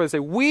 Exodus 24. They say,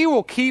 we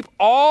will keep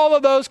all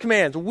of those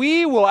commands.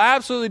 We will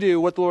absolutely do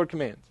what the Lord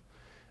commands.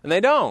 And they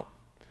don't.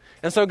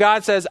 And so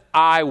God says,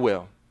 I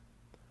will.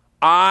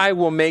 I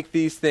will make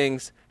these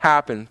things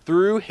happen.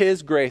 Through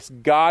his grace,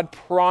 God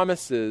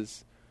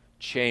promises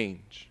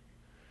change.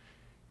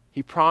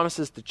 He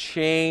promises to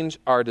change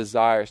our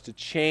desires, to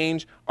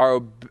change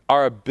our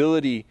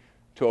ability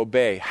to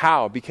obey.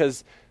 How?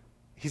 Because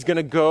he's going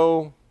to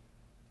go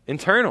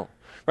internal.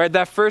 Right?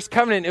 That first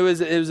covenant, it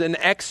was an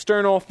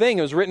external thing.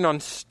 It was written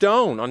on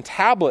stone, on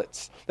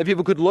tablets that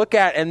people could look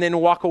at and then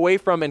walk away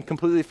from and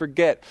completely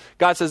forget.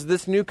 God says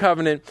this new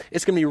covenant,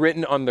 it's going to be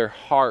written on their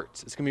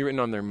hearts. It's going to be written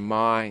on their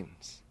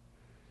minds.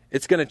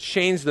 It's going to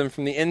change them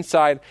from the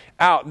inside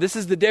out. This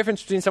is the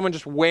difference between someone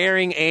just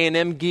wearing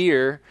A&M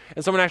gear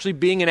and someone actually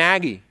being an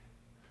Aggie.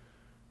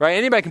 Right?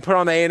 Anybody can put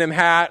on the A&M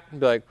hat and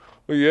be like,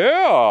 well,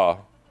 yeah,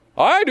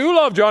 I do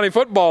love Johnny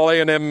Football,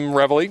 A&M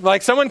Reveille.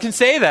 Like someone can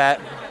say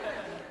that.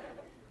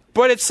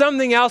 But it's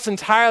something else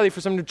entirely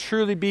for someone to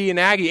truly be an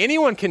Aggie.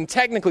 Anyone can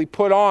technically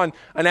put on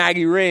an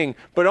Aggie ring,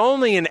 but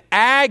only an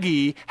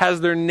Aggie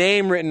has their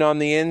name written on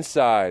the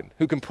inside,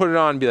 who can put it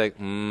on and be like,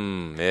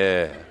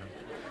 yeah,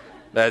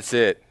 that's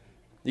it.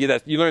 You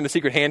learn the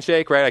secret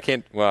handshake, right?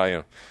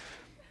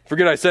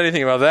 Forget I said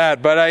anything about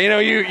that. But,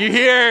 you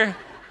hear,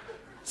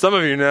 some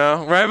of you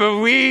know, right? But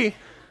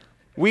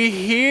we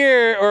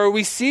hear or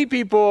we see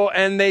people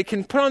and they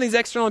can put on these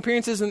external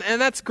appearances and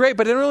that's great,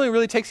 but it only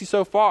really takes you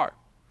so far.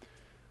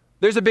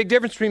 There's a big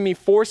difference between me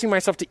forcing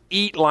myself to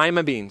eat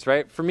lima beans,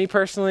 right? For me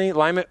personally,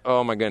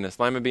 oh my goodness,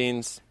 lima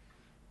beans,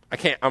 I'm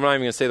not even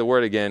going to say the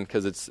word again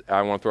because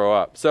I want to throw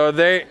up. So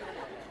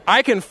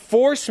I can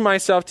force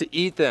myself to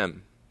eat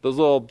them. Those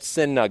little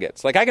sin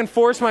nuggets. Like I can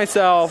force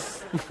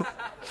myself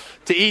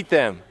to eat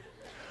them.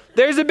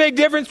 There's a big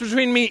difference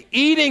between me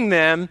eating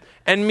them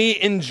and me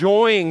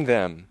enjoying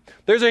them.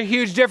 There's a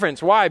huge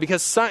difference. Why?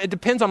 Because it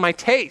depends on my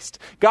taste.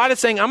 God is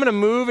saying, I'm going to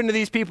move into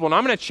these people and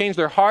I'm going to change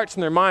their hearts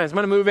and their minds. I'm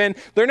going to move in.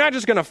 They're not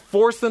just going to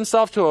force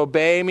themselves to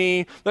obey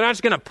me. They're not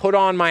just going to put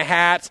on my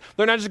hats.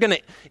 They're not just going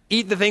to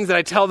eat the things that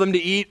I tell them to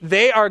eat.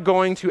 They are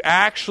going to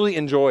actually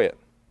enjoy it.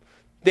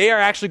 They are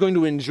actually going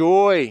to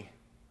enjoy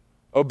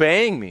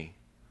obeying me.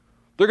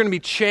 They're going to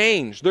be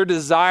changed. Their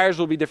desires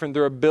will be different.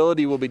 Their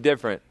ability will be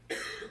different.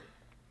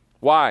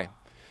 Why?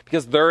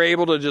 Because they're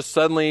able to just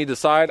suddenly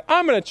decide,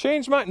 I'm going to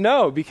change my...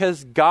 No,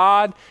 because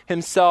God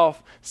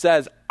himself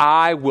says,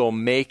 I will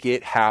make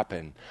it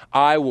happen.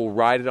 I will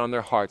write it on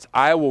their hearts.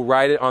 I will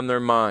write it on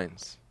their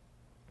minds.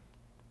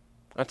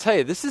 I'll tell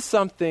you, this is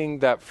something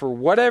that for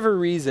whatever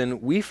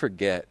reason we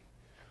forget.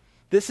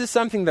 This is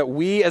something that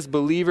we as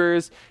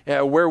believers,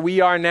 where we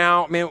are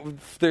now, man,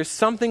 there's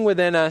something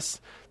within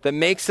us that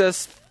makes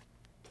us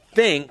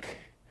think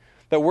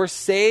that we're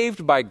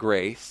saved by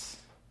grace,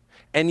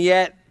 and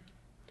yet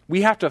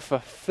we have to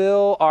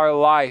fulfill our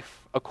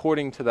life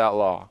according to that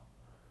law.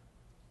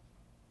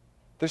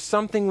 There's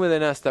something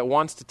within us that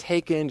wants to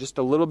take in just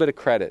a little bit of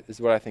credit,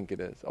 is what I think it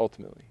is,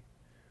 ultimately.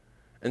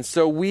 And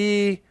so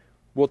we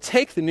will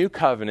take the new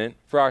covenant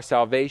for our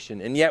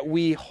salvation, and yet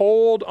we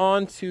hold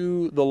on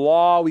to the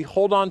law, we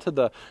hold on to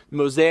the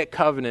Mosaic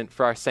covenant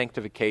for our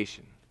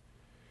sanctification.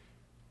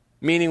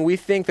 Meaning we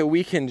think that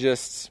we can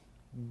just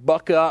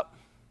buck up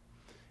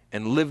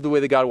and live the way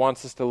that God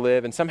wants us to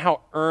live and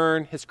somehow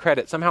earn his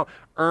credit, somehow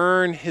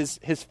earn his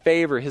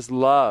favor, his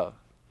love.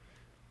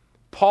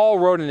 Paul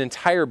wrote an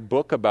entire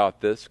book about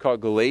this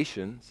called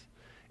Galatians.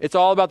 It's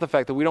all about the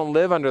fact that we don't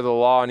live under the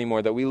law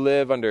anymore, that we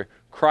live under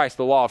Christ,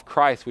 the law of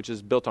Christ, which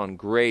is built on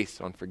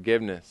grace, on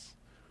forgiveness,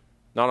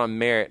 not on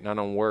merit, not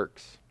on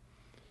works.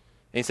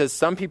 And he says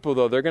some people,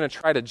 though, they're going to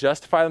try to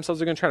justify themselves.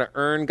 They're going to try to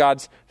earn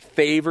God's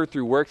favor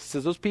through works. He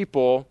says those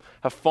people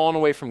have fallen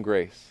away from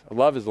grace. I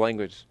love his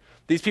language.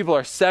 These people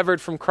are severed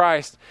from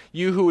Christ.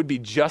 You who would be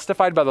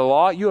justified by the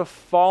law, you have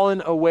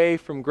fallen away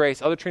from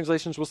grace. Other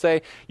translations will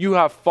say, you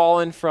have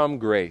fallen from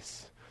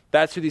grace.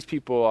 That's who these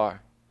people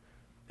are.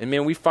 And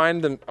man, we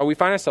find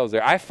ourselves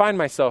there. I find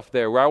myself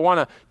there where I want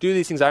to do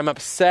these things. I'm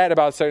upset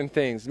about certain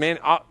things. Man,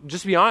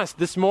 just to be honest,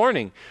 this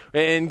morning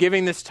in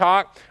giving this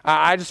talk,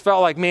 I just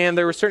felt like, man,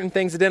 there were certain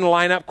things that didn't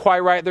line up quite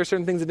right. There were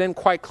certain things that didn't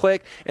quite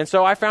click. And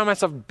so I found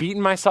myself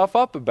beating myself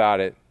up about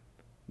it.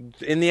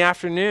 In the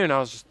afternoon, I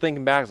was just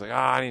thinking back. I was like,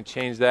 I need to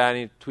change that. I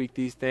need to tweak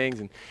these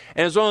things. And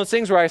it was one of those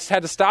things where I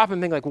had to stop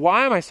and think, like,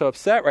 why am I so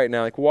upset right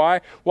now? Like,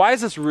 why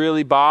is this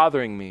really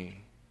bothering me?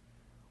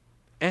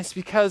 And it's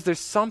because there's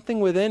something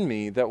within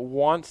me that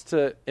wants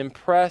to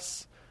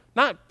impress,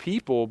 not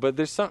people, but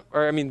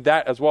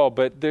that as well,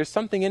 but there's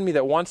something in me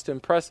that wants to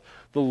impress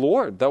the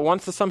Lord, that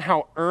wants to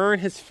somehow earn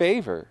his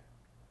favor.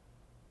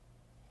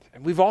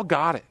 And we've all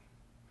got it.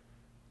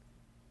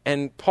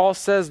 And Paul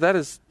says that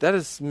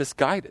is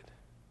misguided.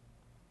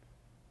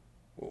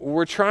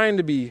 We're trying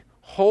to be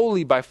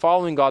holy by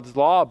following God's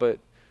law, but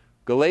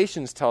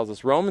Galatians tells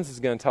us, Romans is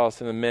going to tell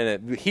us in a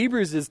minute,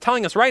 Hebrews is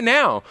telling us right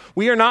now,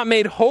 we are not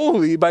made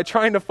holy by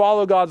trying to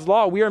follow God's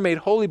law. We are made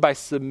holy by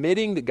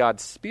submitting to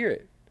God's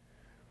Spirit.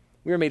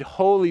 We are made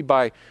holy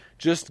by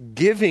just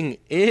giving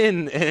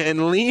in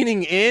and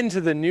leaning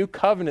into the new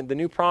covenant, the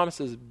new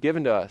promises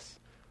given to us.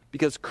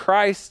 Because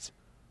Christ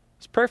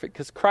is perfect,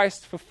 because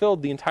Christ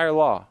fulfilled the entire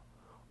law.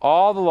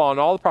 All the law and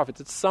all the prophets,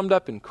 it's summed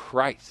up in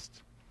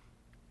Christ.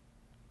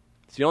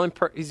 He's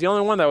the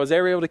only one that was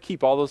ever able to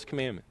keep all those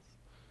commandments.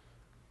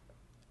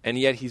 And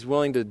yet he's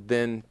willing to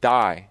then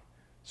die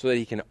so that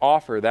he can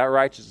offer that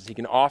righteousness, he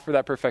can offer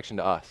that perfection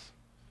to us.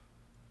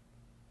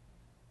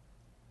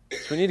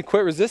 So we need to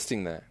quit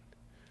resisting that.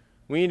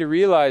 We need to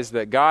realize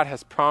that God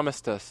has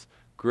promised us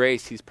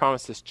grace. He's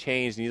promised us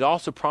change. And he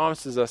also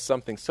promises us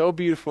something so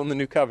beautiful in the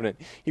new covenant.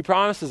 He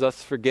promises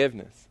us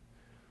forgiveness.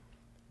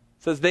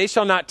 It says, they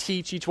shall not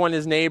teach each one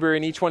his neighbor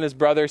and each one his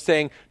brother,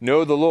 saying,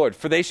 know the Lord,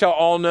 for they shall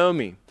all know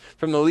me,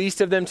 from the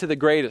least of them to the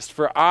greatest.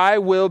 For I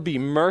will be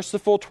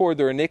merciful toward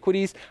their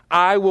iniquities.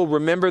 I will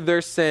remember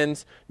their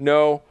sins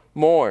no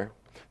more.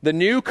 The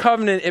new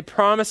covenant, it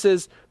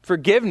promises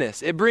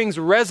forgiveness. It brings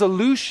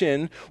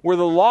resolution where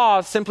the law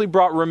simply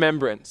brought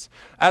remembrance.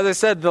 As I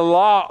said, the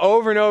law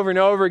over and over and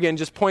over again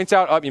just points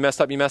out, oh, you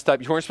messed up. You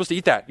weren't supposed to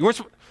eat that.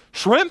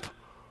 Shrimp?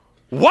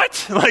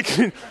 What?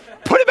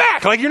 Put it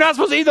back. You're not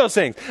supposed to eat those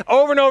things.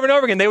 Over and over and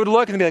over again, they would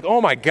look and be like,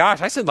 oh my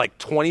gosh, I sinned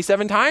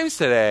 27 times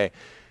today.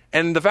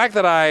 And the fact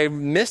that I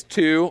missed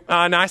 2,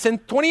 now I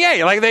sinned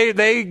 28.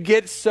 They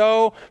get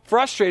so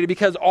frustrated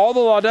because all the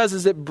law does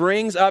is it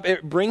brings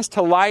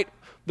to light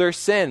their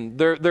sin,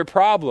 their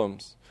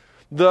problems.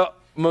 The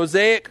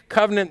Mosaic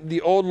covenant,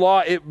 the old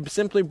law, it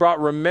simply brought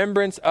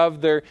remembrance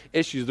of their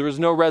issues. There was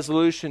no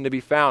resolution to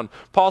be found.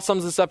 Paul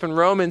sums this up in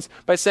Romans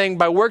by saying,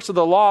 by works of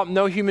the law,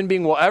 no human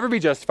being will ever be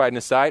justified in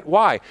his sight.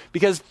 Why?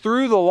 Because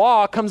through the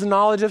law comes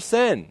knowledge of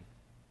sin.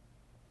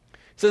 He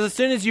says as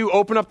soon as you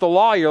open up the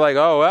law, you're like,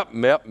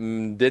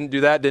 didn't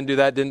do that,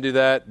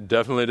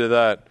 definitely did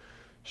that,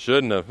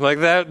 shouldn't have. Like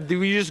that,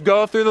 we just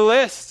go through the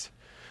list.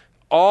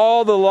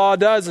 All the law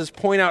does is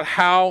point out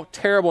how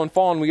terrible and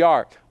fallen we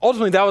are.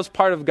 Ultimately, that was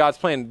part of God's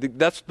plan.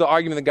 That's the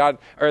argument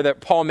that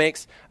Paul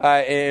makes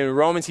in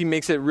Romans. He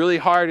makes it really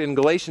hard in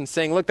Galatians,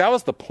 saying, look, that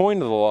was the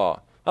point of the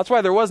law. That's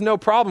why there was no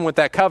problem with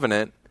that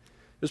covenant.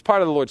 It was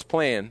part of the Lord's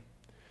plan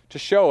to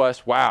show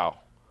us, wow,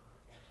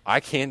 I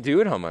can't do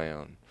it on my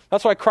own.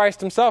 That's why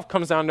Christ himself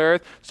comes down to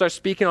earth, starts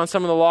speaking on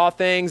some of the law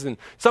things. And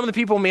some of the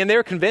people, man, they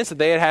were convinced that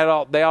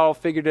they all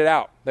figured it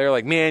out. They were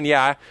like, man,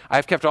 yeah,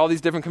 I've kept all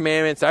these different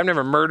commandments. I've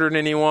never murdered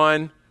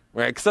anyone.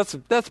 Right? Because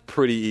that's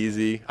pretty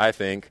easy, I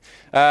think,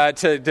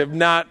 to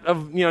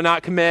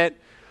not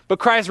commit. But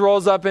Christ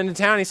rolls up into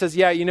town. He says,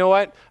 yeah, you know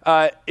what?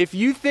 If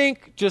you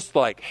think just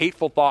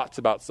hateful thoughts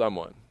about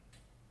someone,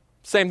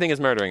 same thing as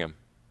murdering him.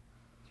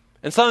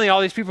 And suddenly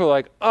all these people are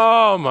like,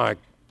 oh my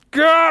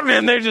God,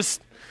 man,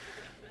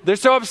 they're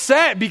so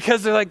upset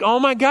because they're like, oh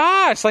my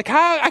gosh,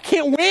 how I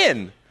can't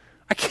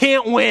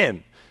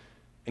win.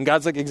 And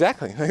God's like,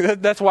 exactly.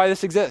 That's why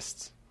this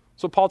exists.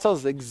 So Paul tells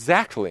us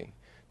exactly.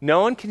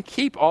 No one can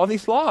keep all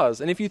these laws.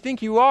 And if you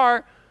think you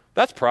are,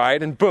 that's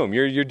pride, and boom,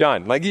 you're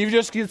done. You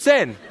just get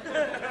sin.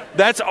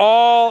 That's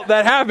all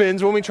that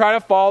happens when we try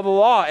to follow the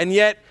law. And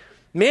yet,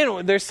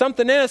 man, there's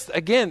something in us,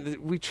 again,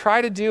 we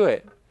try to do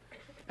it.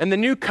 And the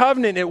new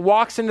covenant, it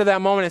walks into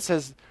that moment and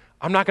says,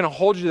 I'm not going to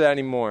hold you to that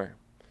anymore.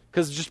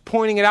 Because just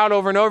pointing it out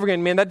over and over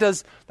again, man, that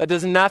does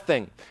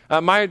nothing.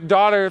 My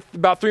daughter,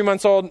 about 3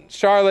 months old,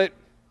 Charlotte,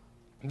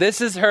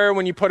 this is her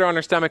when you put her on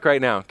her stomach right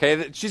now.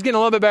 Okay, she's getting a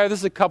little bit better. This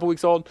is a couple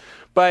weeks old.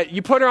 But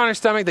you put her on her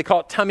stomach, they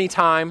call it tummy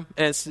time,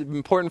 and it's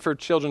important for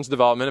children's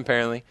development,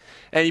 apparently.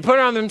 And you put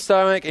her on their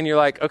stomach, and you're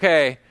like,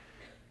 okay,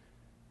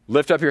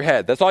 lift up your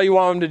head. That's all you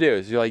want them to do.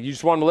 Is you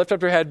just want them to lift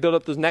up your head, build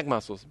up those neck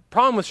muscles.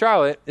 Problem with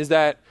Charlotte is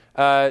that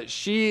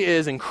She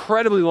is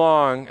incredibly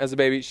long as a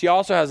baby. She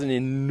also has an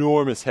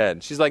enormous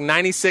head. She's like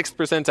 96th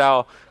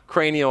percentile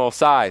cranial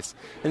size.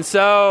 And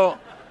so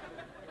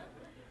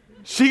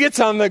she gets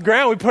on the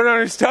ground. We put her on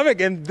her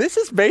stomach, and this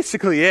is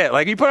basically it.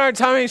 Like, you put her on her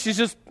tummy, and she's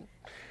just,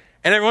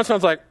 and every once in a while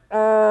it's like,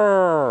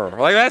 "Arr."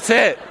 Like, that's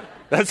it.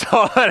 That's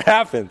all that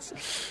happens.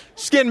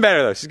 She's getting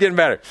better, though. She's getting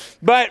better.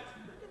 But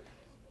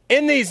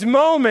in these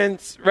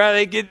moments,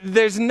 right, like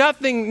there's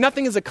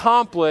nothing is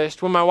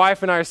accomplished when my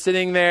wife and I are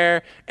sitting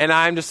there, and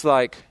I'm just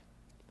like,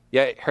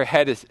 yeah, her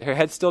head's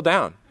still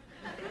down.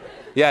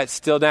 Yeah, it's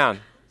still down.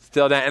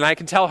 Still down. And I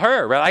can tell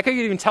her, right? I could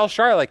even tell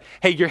Charlotte, like,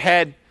 hey,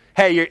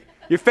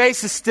 your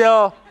face is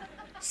still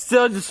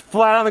just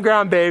flat on the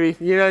ground, baby.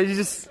 You know,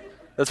 that's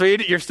what you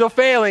do. You're still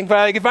failing. But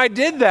like, if I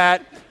did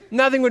that,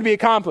 nothing would be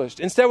accomplished.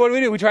 Instead, what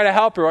do? We try to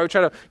help her. Right? We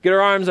try to get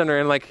her arms under her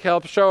and like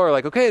help show her,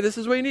 like, okay, this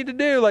is what you need to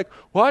do. Like,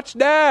 watch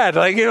Dad.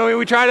 Like, you know,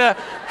 we try to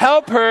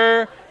help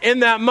her in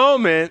that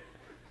moment.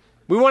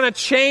 We want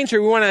to change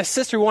her. We want to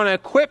assist her. We want to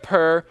equip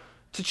her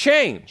to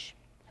change.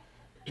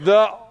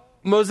 The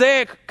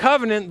Mosaic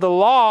covenant, the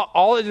law,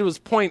 all it did was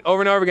point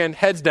over and over again,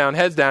 heads down,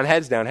 heads down,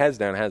 heads down, heads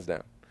down, heads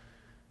down.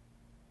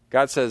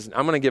 God says,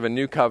 I'm going to give a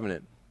new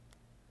covenant,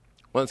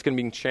 one that's going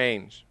to be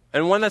changed,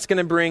 and one that's going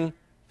to bring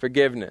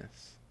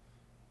forgiveness.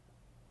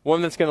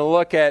 One that's going to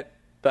look at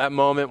that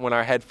moment when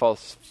our head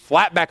falls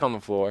flat back on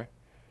the floor,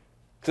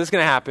 because it's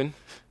going to happen,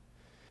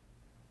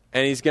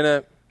 and he's going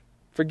to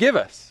forgive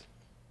us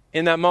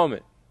in that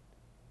moment.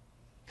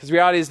 Because the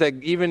reality is that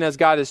even as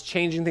God is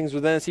changing things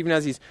within us, even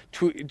as he's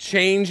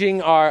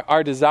changing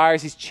our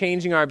desires, he's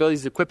changing our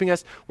abilities, equipping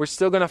us, we're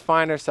still going to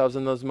find ourselves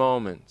in those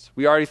moments.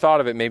 We already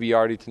thought of it, maybe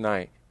already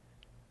tonight.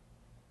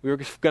 We were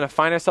going to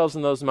find ourselves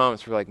in those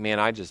moments where we're like, man,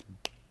 I just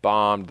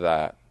bombed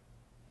that.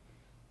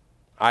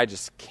 I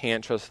just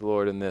can't trust the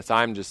Lord in this.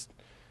 I'm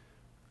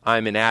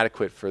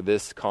inadequate for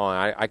this calling.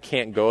 I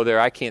can't go there.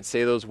 I can't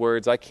say those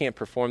words. I can't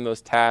perform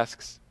those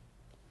tasks.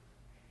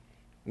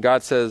 And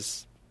God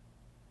says,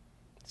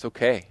 it's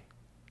okay.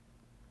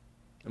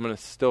 I'm going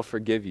to still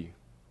forgive you.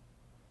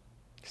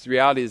 Because the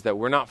reality is that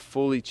we're not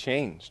fully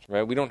changed,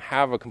 right? We don't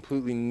have a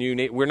completely new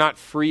nature. We're not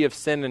free of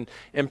sin and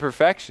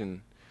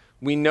imperfection.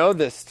 We know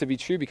this to be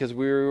true because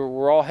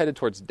we're all headed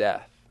towards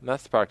death. And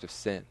that's the product of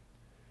sin.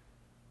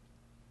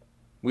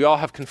 We all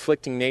have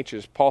conflicting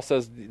natures. Paul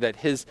says that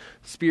his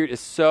spirit is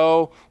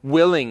so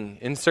willing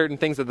in certain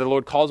things that the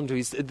Lord calls him to.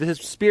 His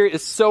spirit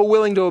is so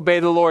willing to obey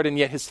the Lord, and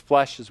yet his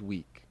flesh is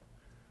weak.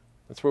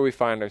 That's where we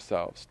find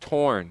ourselves,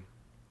 torn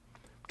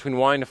between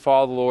wanting to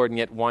follow the Lord and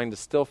yet wanting to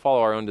still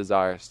follow our own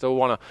desires, still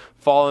want to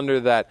fall under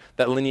that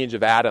lineage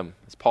of Adam,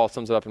 as Paul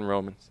sums it up in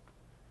Romans.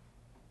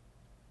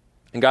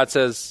 And God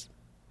says,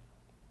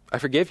 I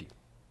forgive you.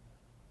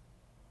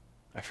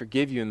 I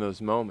forgive you in those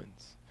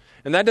moments.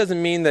 And that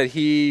doesn't mean that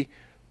he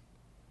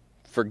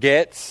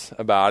forgets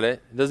about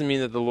it. It doesn't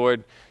mean that the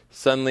Lord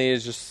suddenly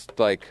is just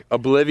like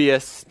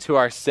oblivious to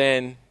our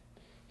sin.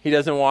 He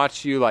doesn't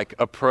watch you like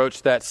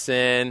approach that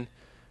sin.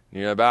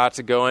 You're about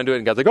to go into it,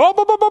 and God's like, oh,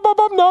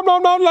 no, no,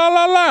 no, la,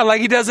 la, la.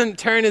 Like, he doesn't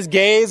turn his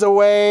gaze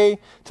away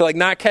to, like,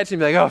 not catch him,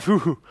 be like,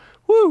 oh,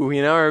 whoo,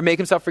 you know, or make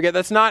himself forget.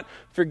 That's not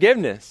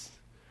forgiveness.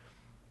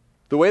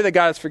 The way that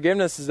God has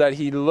forgiveness is that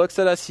he looks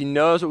at us, he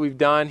knows what we've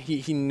done,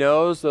 he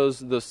knows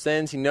those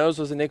sins, he knows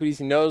those iniquities,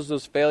 he knows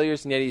those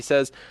failures, and yet he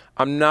says,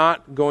 I'm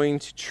going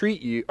to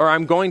treat you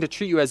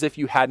as if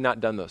you had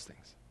not done those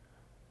things.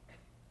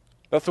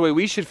 That's the way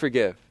we should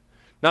forgive.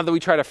 Not that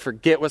we try to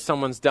forget what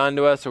someone's done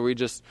to us or we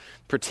just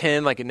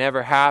pretend like it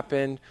never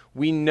happened.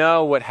 We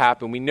know what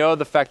happened. We know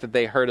the fact that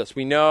they hurt us.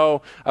 We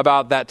know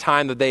about that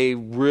time that they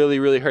really,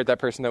 really hurt that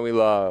person that we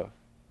love.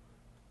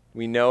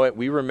 We know it.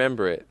 We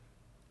remember it.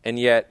 And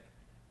yet,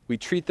 we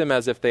treat them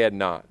as if they had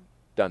not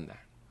done that.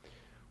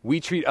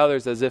 We treat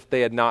others as if they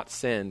had not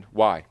sinned.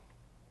 Why?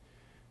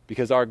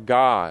 Because our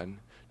God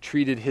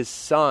treated his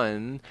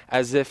Son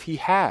as if he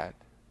had.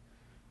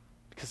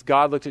 Because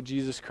God looked at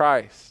Jesus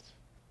Christ.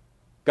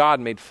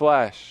 God made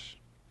flesh,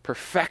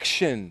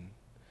 perfection,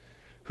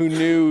 who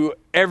knew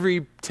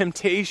every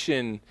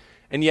temptation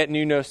and yet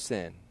knew no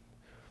sin.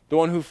 The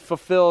one who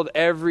fulfilled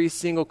every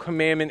single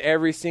commandment,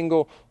 every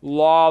single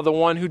law, the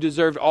one who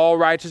deserved all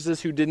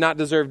righteousness, who did not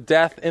deserve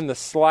death in the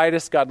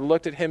slightest. God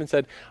looked at him and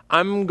said,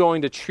 I'm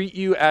going to treat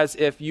you as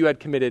if you had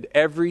committed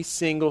every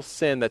single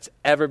sin that's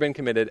ever been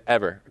committed,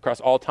 ever, across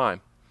all time.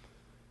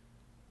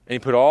 And he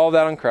put all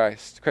that on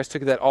Christ. Christ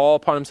took that all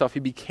upon himself. He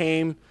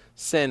became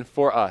sin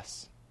for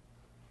us,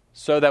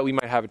 so that we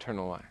might have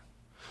eternal life.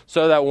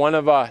 So that one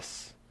of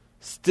us,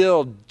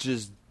 still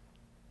just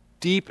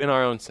deep in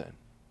our own sin,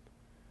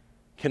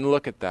 can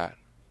look at that,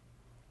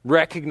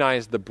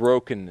 recognize the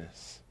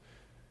brokenness,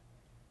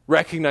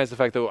 recognize the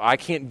fact that I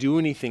can't do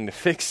anything to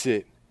fix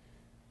it,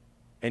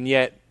 and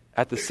yet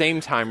at the same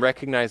time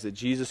recognize that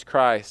Jesus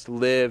Christ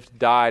lived,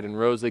 died, and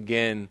rose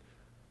again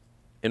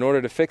in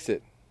order to fix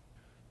it.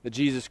 That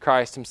Jesus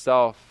Christ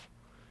himself,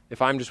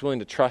 if I'm just willing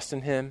to trust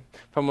in him,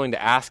 if I'm willing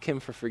to ask him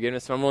for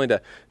forgiveness, if I'm willing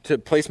to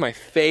place my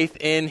faith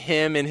in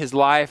him, in his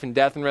life and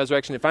death and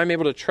resurrection, if I'm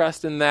able to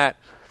trust in that,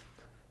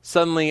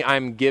 suddenly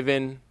I'm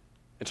given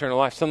eternal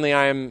life. Suddenly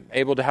I am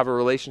able to have a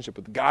relationship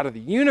with the God of the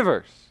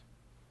universe.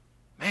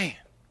 Man,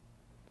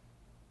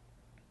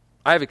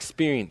 I have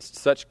experienced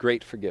such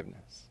great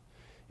forgiveness.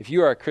 If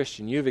you are a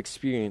Christian, you have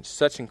experienced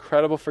such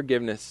incredible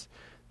forgiveness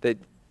that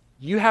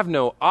you have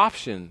no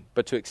option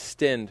but to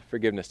extend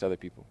forgiveness to other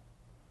people.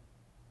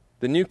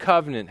 The new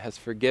covenant has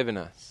forgiven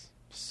us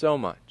so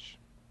much.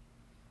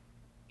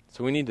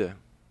 So we need to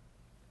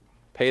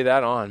pay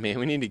that on, man.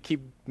 We need to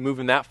keep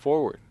moving that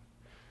forward.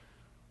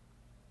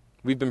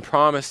 We've been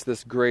promised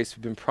this grace.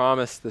 We've been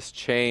promised this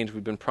change.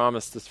 We've been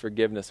promised this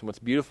forgiveness. And what's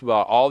beautiful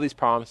about all these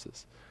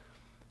promises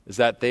is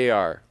that they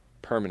are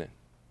permanent,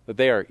 that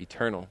they are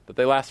eternal, that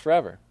they last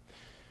forever.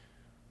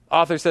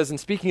 Author says, in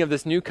speaking of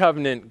this new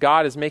covenant,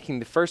 God is making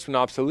the first one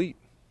obsolete.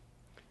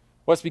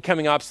 What's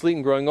becoming obsolete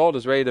and growing old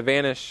is ready to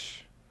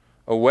vanish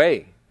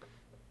away.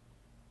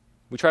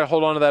 We try to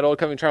hold on to that old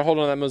covenant, try to hold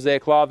on to that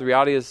Mosaic law. The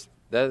reality is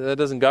that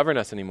doesn't govern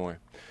us anymore.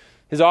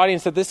 His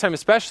audience at this time,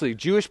 especially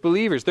Jewish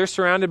believers, they're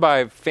surrounded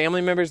by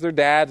family members, their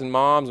dads and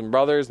moms and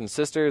brothers and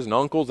sisters and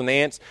uncles and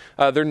aunts,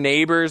 their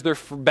neighbors, their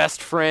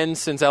best friends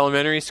since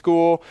elementary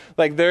school.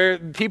 Like, they're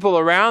people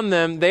around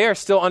them, they are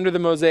still under the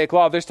Mosaic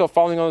law. They're still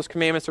following all those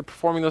commandments, they're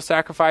performing those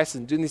sacrifices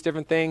and doing these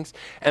different things.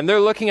 And they're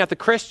looking at the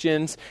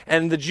Christians,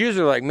 and the Jews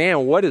are like,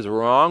 man, what is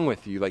wrong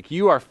with you? Like,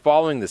 you are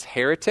following this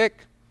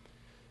heretic,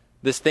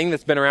 this thing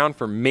that's been around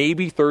for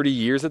maybe 30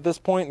 years at this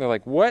point. And they're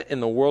like, what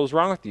in the world is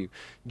wrong with you?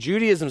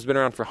 Judaism's been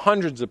around for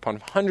hundreds upon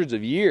hundreds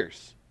of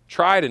years.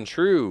 Tried and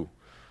true.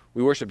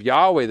 We worship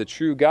Yahweh, the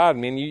true God. I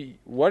mean,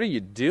 what are you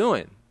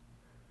doing?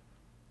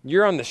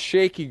 You're on the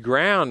shaky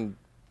ground.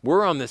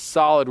 We're on this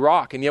solid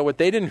rock. And yet what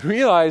they didn't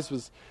realize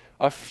was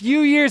a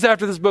few years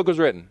after this book was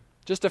written,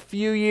 just a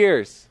few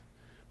years,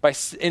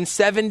 in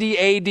 70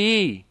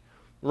 AD,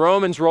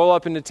 Romans roll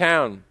up into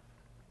town,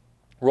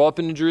 roll up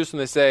into Jerusalem.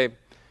 They say,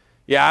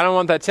 yeah, I don't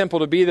want that temple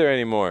to be there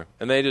anymore.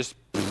 And they just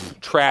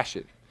trash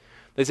it.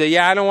 They say,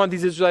 yeah, I don't want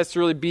these Israelites to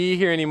really be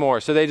here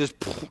anymore. So they just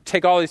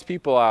take all these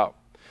people out.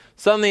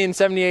 Suddenly in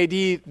 70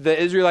 AD,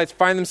 the Israelites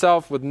find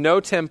themselves with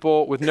no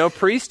temple, with no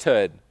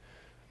priesthood.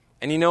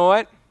 And you know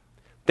what?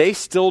 They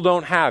still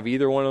don't have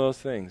either one of those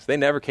things. They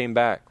never came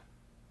back.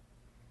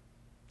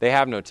 They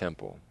have no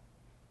temple.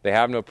 They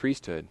have no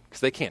priesthood because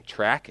they can't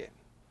track it.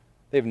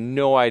 They have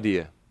no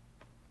idea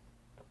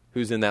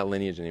who's in that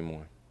lineage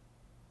anymore.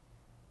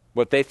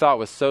 What they thought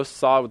was so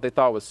solid, what they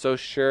thought was so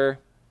sure,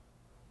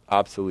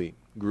 obsolete,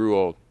 grew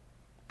old.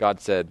 God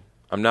said,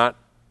 I'm not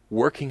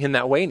working in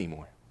that way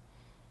anymore.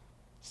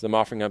 So I'm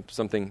offering up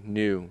something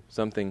new,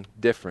 something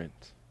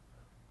different.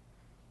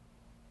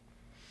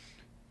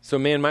 So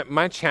man,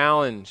 my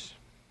challenge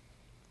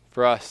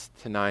for us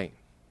tonight,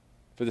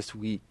 for this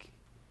week,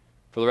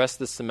 for the rest of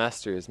the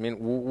semester is, man,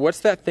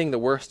 what's that thing that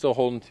we're still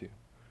holding to?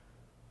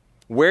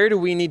 Where do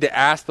we need to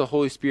ask the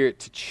Holy Spirit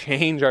to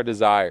change our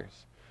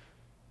desires?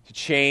 To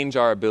change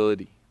our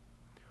ability?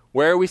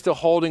 Where are we still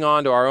holding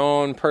on to our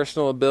own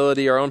personal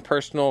ability, our own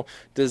personal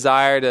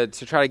desire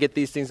to try to get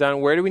these things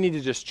done? Where do we need to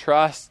just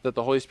trust that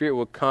the Holy Spirit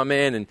will come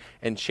in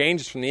and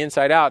change us from the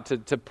inside out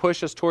to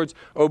push us towards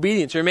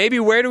obedience? Or maybe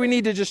where do we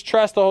need to just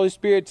trust the Holy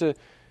Spirit to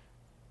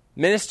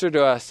minister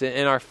to us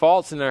in our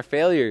faults and our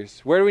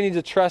failures? Where do we need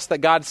to trust that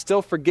God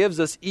still forgives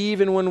us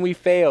even when we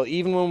fail,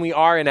 even when we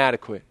are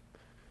inadequate?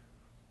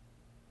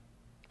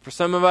 For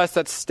some of us,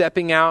 that's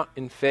stepping out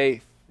in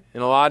faith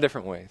in a lot of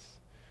different ways.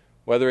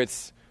 Whether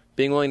it's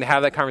being willing to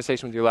have that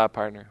conversation with your lab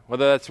partner,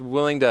 whether that's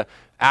willing to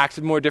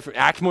act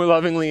more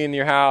lovingly in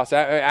your house,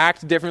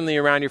 act differently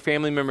around your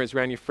family members,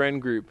 around your friend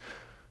group.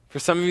 For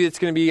some of you, it's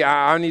going to be,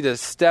 I need to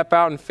step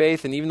out in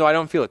faith, and even though I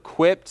don't feel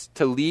equipped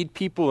to lead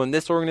people in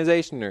this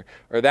organization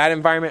or that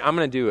environment, I'm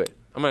going to do it.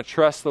 I'm going to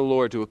trust the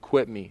Lord to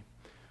equip me.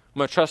 I'm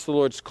going to trust the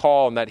Lord's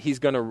call and that He's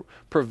going to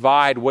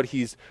provide what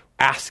He's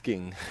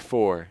asking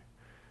for.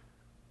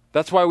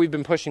 That's why we've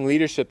been pushing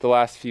leadership the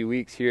last few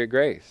weeks here at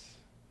Grace.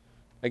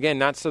 Again,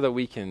 not so that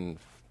we can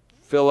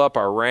fill up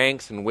our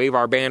ranks and wave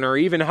our banner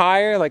even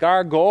higher. Like,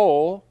 our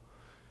goal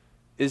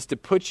is to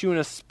put you in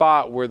a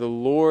spot where the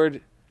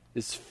Lord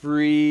is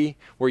free,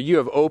 where you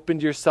have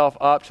opened yourself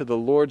up to the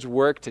Lord's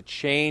work to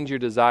change your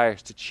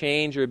desires, to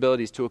change your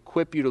abilities, to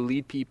equip you to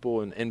lead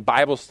people in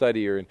Bible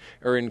study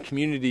or in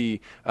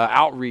community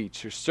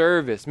outreach or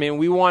service. Man,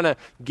 we want to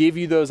give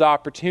you those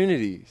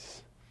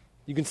opportunities.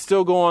 You can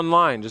still go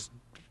online. Just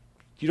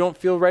you don't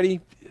feel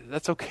ready,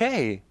 that's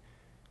okay.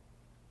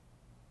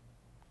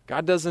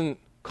 God doesn't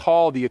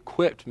call the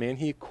equipped, man.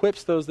 He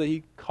equips those that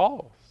He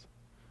calls.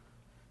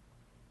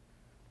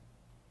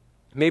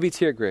 Maybe it's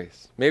here at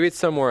Grace. Maybe it's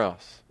somewhere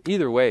else.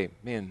 Either way,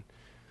 man,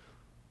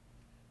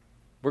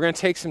 we're going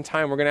to take some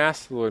time. We're going to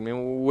ask the Lord,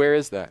 man, where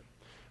is that?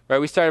 Right?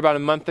 We started about a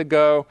month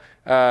ago,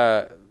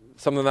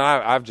 something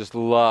that I've just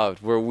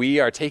loved, where we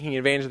are taking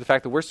advantage of the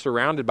fact that we're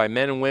surrounded by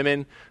men and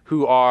women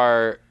who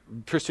are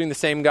pursuing the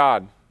same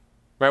God.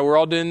 Right, we're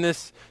all doing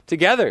this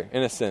together,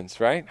 in a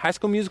sense, right? High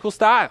School Musical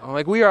style.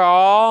 Like, we are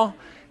all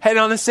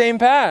heading on the same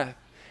path.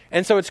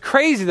 And so it's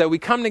crazy that we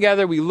come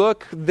together, we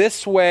look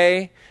this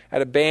way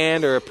at a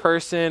band or a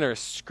person or a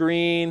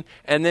screen,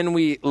 and then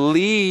we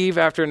leave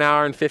after an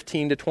hour and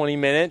 15 to 20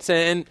 minutes,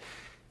 and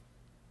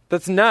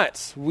that's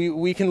nuts.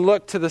 We can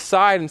look to the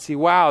side and see,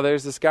 wow,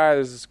 there's this guy,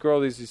 there's this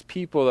girl, there's these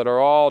people that are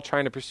all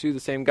trying to pursue the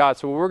same God.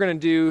 So what we're going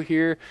to do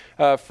here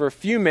for a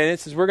few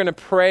minutes is we're going to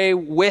pray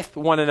with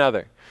one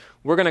another.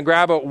 We're going to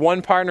grab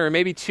one partner or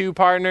maybe two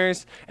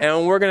partners,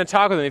 and we're going to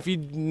talk with them. If you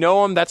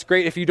know them, that's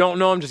great. If you don't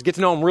know them, just get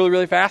to know them really,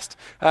 really fast.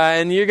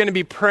 And you're going to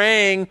be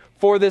praying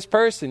for this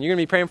person. You're going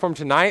to be praying for them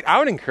tonight. I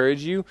would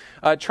encourage you,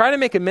 try to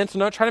make a mental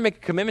note, try to make a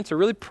commitment to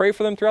really pray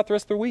for them throughout the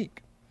rest of the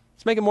week.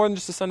 Let's make it more than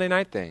just a Sunday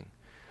night thing.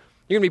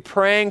 You're going to be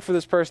praying for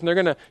this person. They're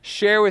going to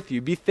share with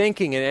you. Be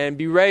thinking and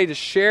be ready to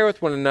share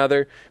with one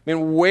another,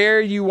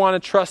 where you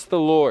want to trust the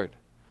Lord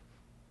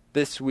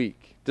this week.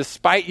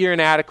 Despite your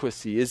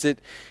inadequacy, is it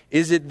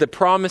the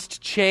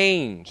promised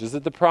change? Is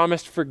it the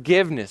promised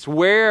forgiveness?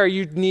 Where are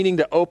you needing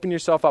to open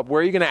yourself up?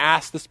 Where are you going to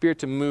ask the Spirit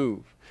to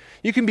move?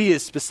 You can be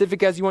as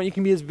specific as you want. You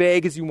can be as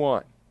vague as you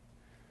want.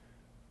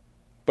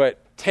 But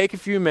take a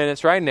few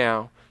minutes right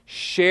now.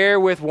 Share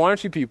with one or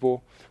two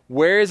people,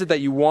 where is it that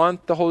you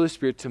want the Holy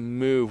Spirit to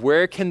move?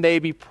 Where can they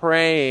be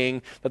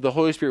praying that the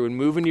Holy Spirit would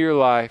move into your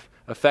life,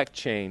 affect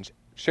change?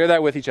 Share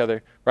that with each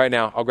other right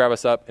now. I'll grab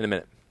us up in a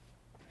minute.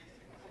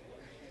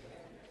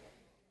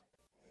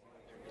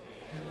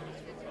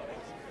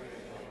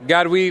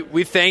 God,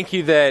 we thank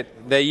you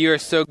that you are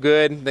so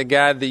good, that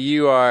God, that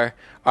you are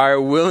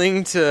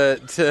willing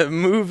to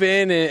move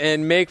in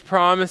and make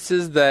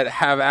promises that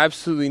have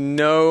absolutely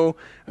no,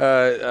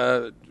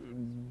 it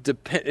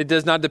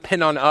does not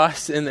depend on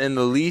us in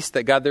the least,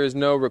 that God, there is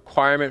no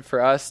requirement for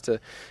us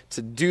to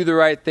do the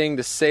right thing,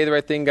 to say the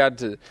right thing,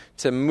 God,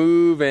 to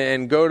move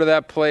and go to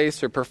that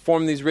place or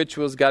perform these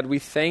rituals. God, we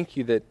thank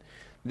you that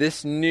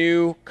this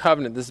new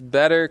covenant, this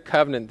better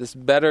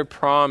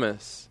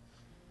promise,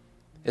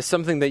 is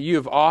something that you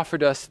have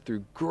offered us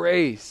through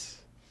grace.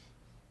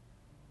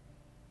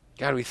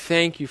 God, we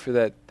thank you for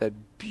that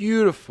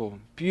beautiful,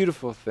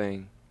 beautiful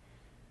thing.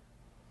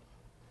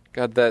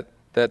 God,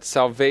 that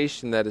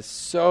salvation that is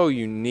so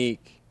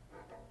unique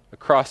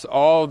across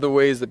all the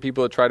ways that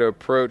people try to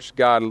approach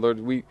God. Lord,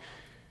 we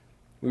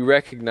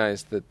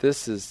recognize that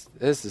this is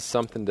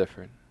something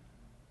different.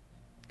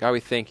 God, we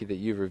thank you that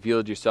you've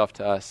revealed yourself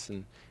to us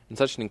in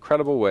such an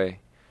incredible way.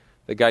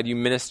 That God, you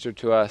minister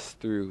to us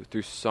through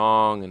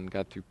song and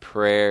God, through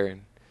prayer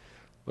and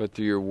Lord,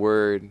 through your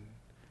word.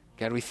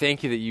 God, we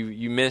thank you that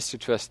you minister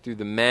to us through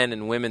the men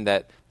and women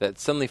that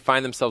suddenly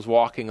find themselves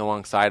walking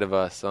alongside of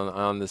us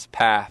on this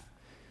path.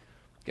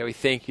 God, we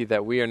thank you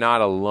that we are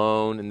not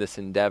alone in this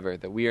endeavor,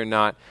 that we are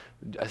not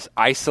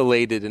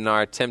isolated in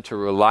our attempt to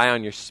rely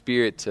on your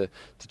Spirit to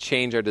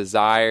change our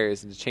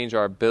desires and to change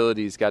our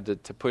abilities, God,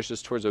 to push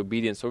us towards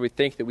obedience. So we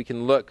think that we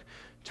can look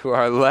to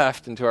our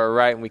left and to our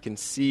right, and we can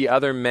see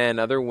other men,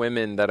 other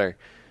women that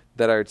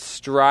are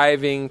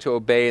striving to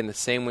obey in the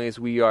same ways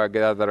we are,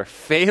 God, that are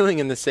failing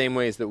in the same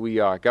ways that we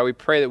are. God, we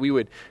pray that we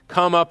would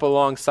come up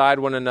alongside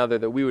one another,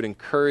 that we would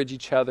encourage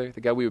each other,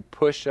 that God, we would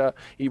push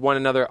one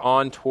another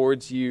on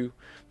towards you,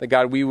 that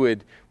God, we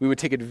would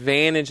take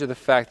advantage of the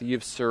fact that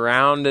you've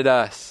surrounded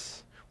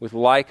us with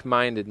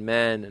like-minded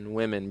men and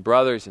women,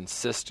 brothers and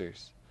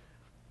sisters.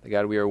 That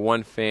God, we are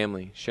one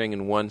family, sharing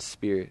in one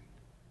Spirit.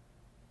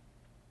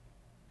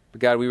 But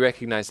God, we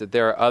recognize that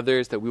there are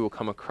others that we will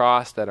come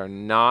across that are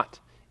not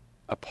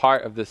a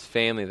part of this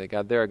family. That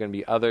God, there are going to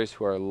be others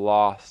who are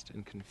lost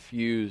and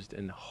confused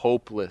and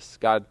hopeless.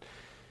 God,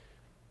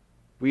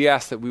 we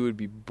ask that we would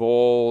be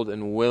bold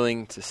and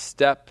willing to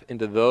step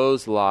into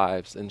those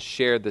lives and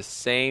share the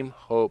same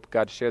hope.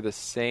 God, share the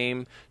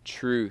same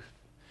truth.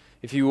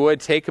 If you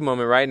would, take a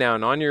moment right now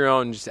and on your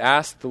own, just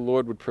ask the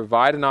Lord would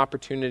provide an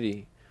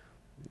opportunity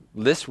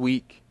this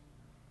week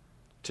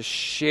to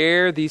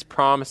share these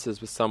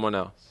promises with someone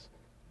else.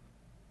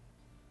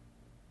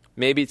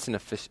 Maybe it's in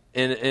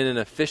an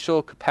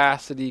official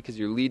capacity because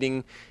you're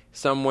leading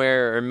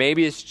somewhere, or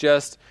maybe it's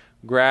just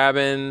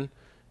grabbing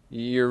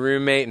your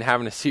roommate and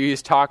having a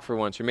serious talk for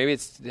once, or maybe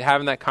it's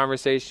having that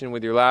conversation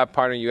with your lab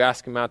partner. You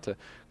ask them out to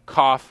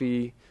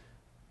coffee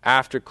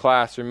after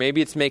class, or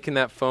maybe it's making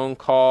that phone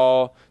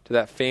call to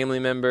that family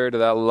member, to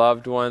that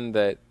loved one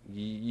that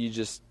you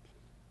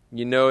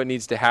know it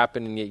needs to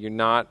happen, and yet you're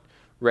not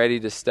ready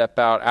to step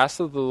out. Ask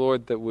the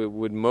Lord that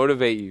would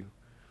motivate you,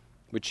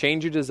 would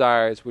change your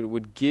desires,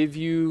 would give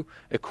you,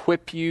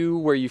 equip you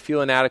where you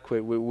feel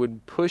inadequate,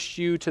 would push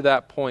you to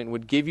that point,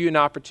 would give you an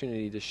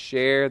opportunity to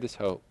share this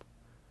hope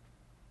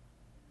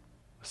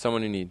with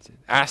someone who needs it.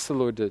 Ask the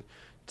Lord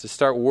to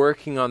start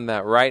working on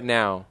that right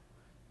now,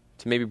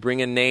 to maybe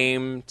bring a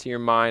name to your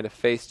mind, a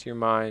face to your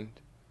mind,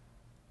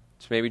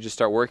 to maybe just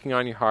start working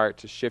on your heart,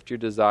 to shift your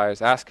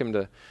desires. Ask Him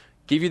to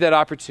give you that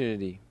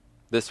opportunity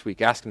this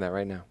week. Ask Him that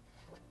right now.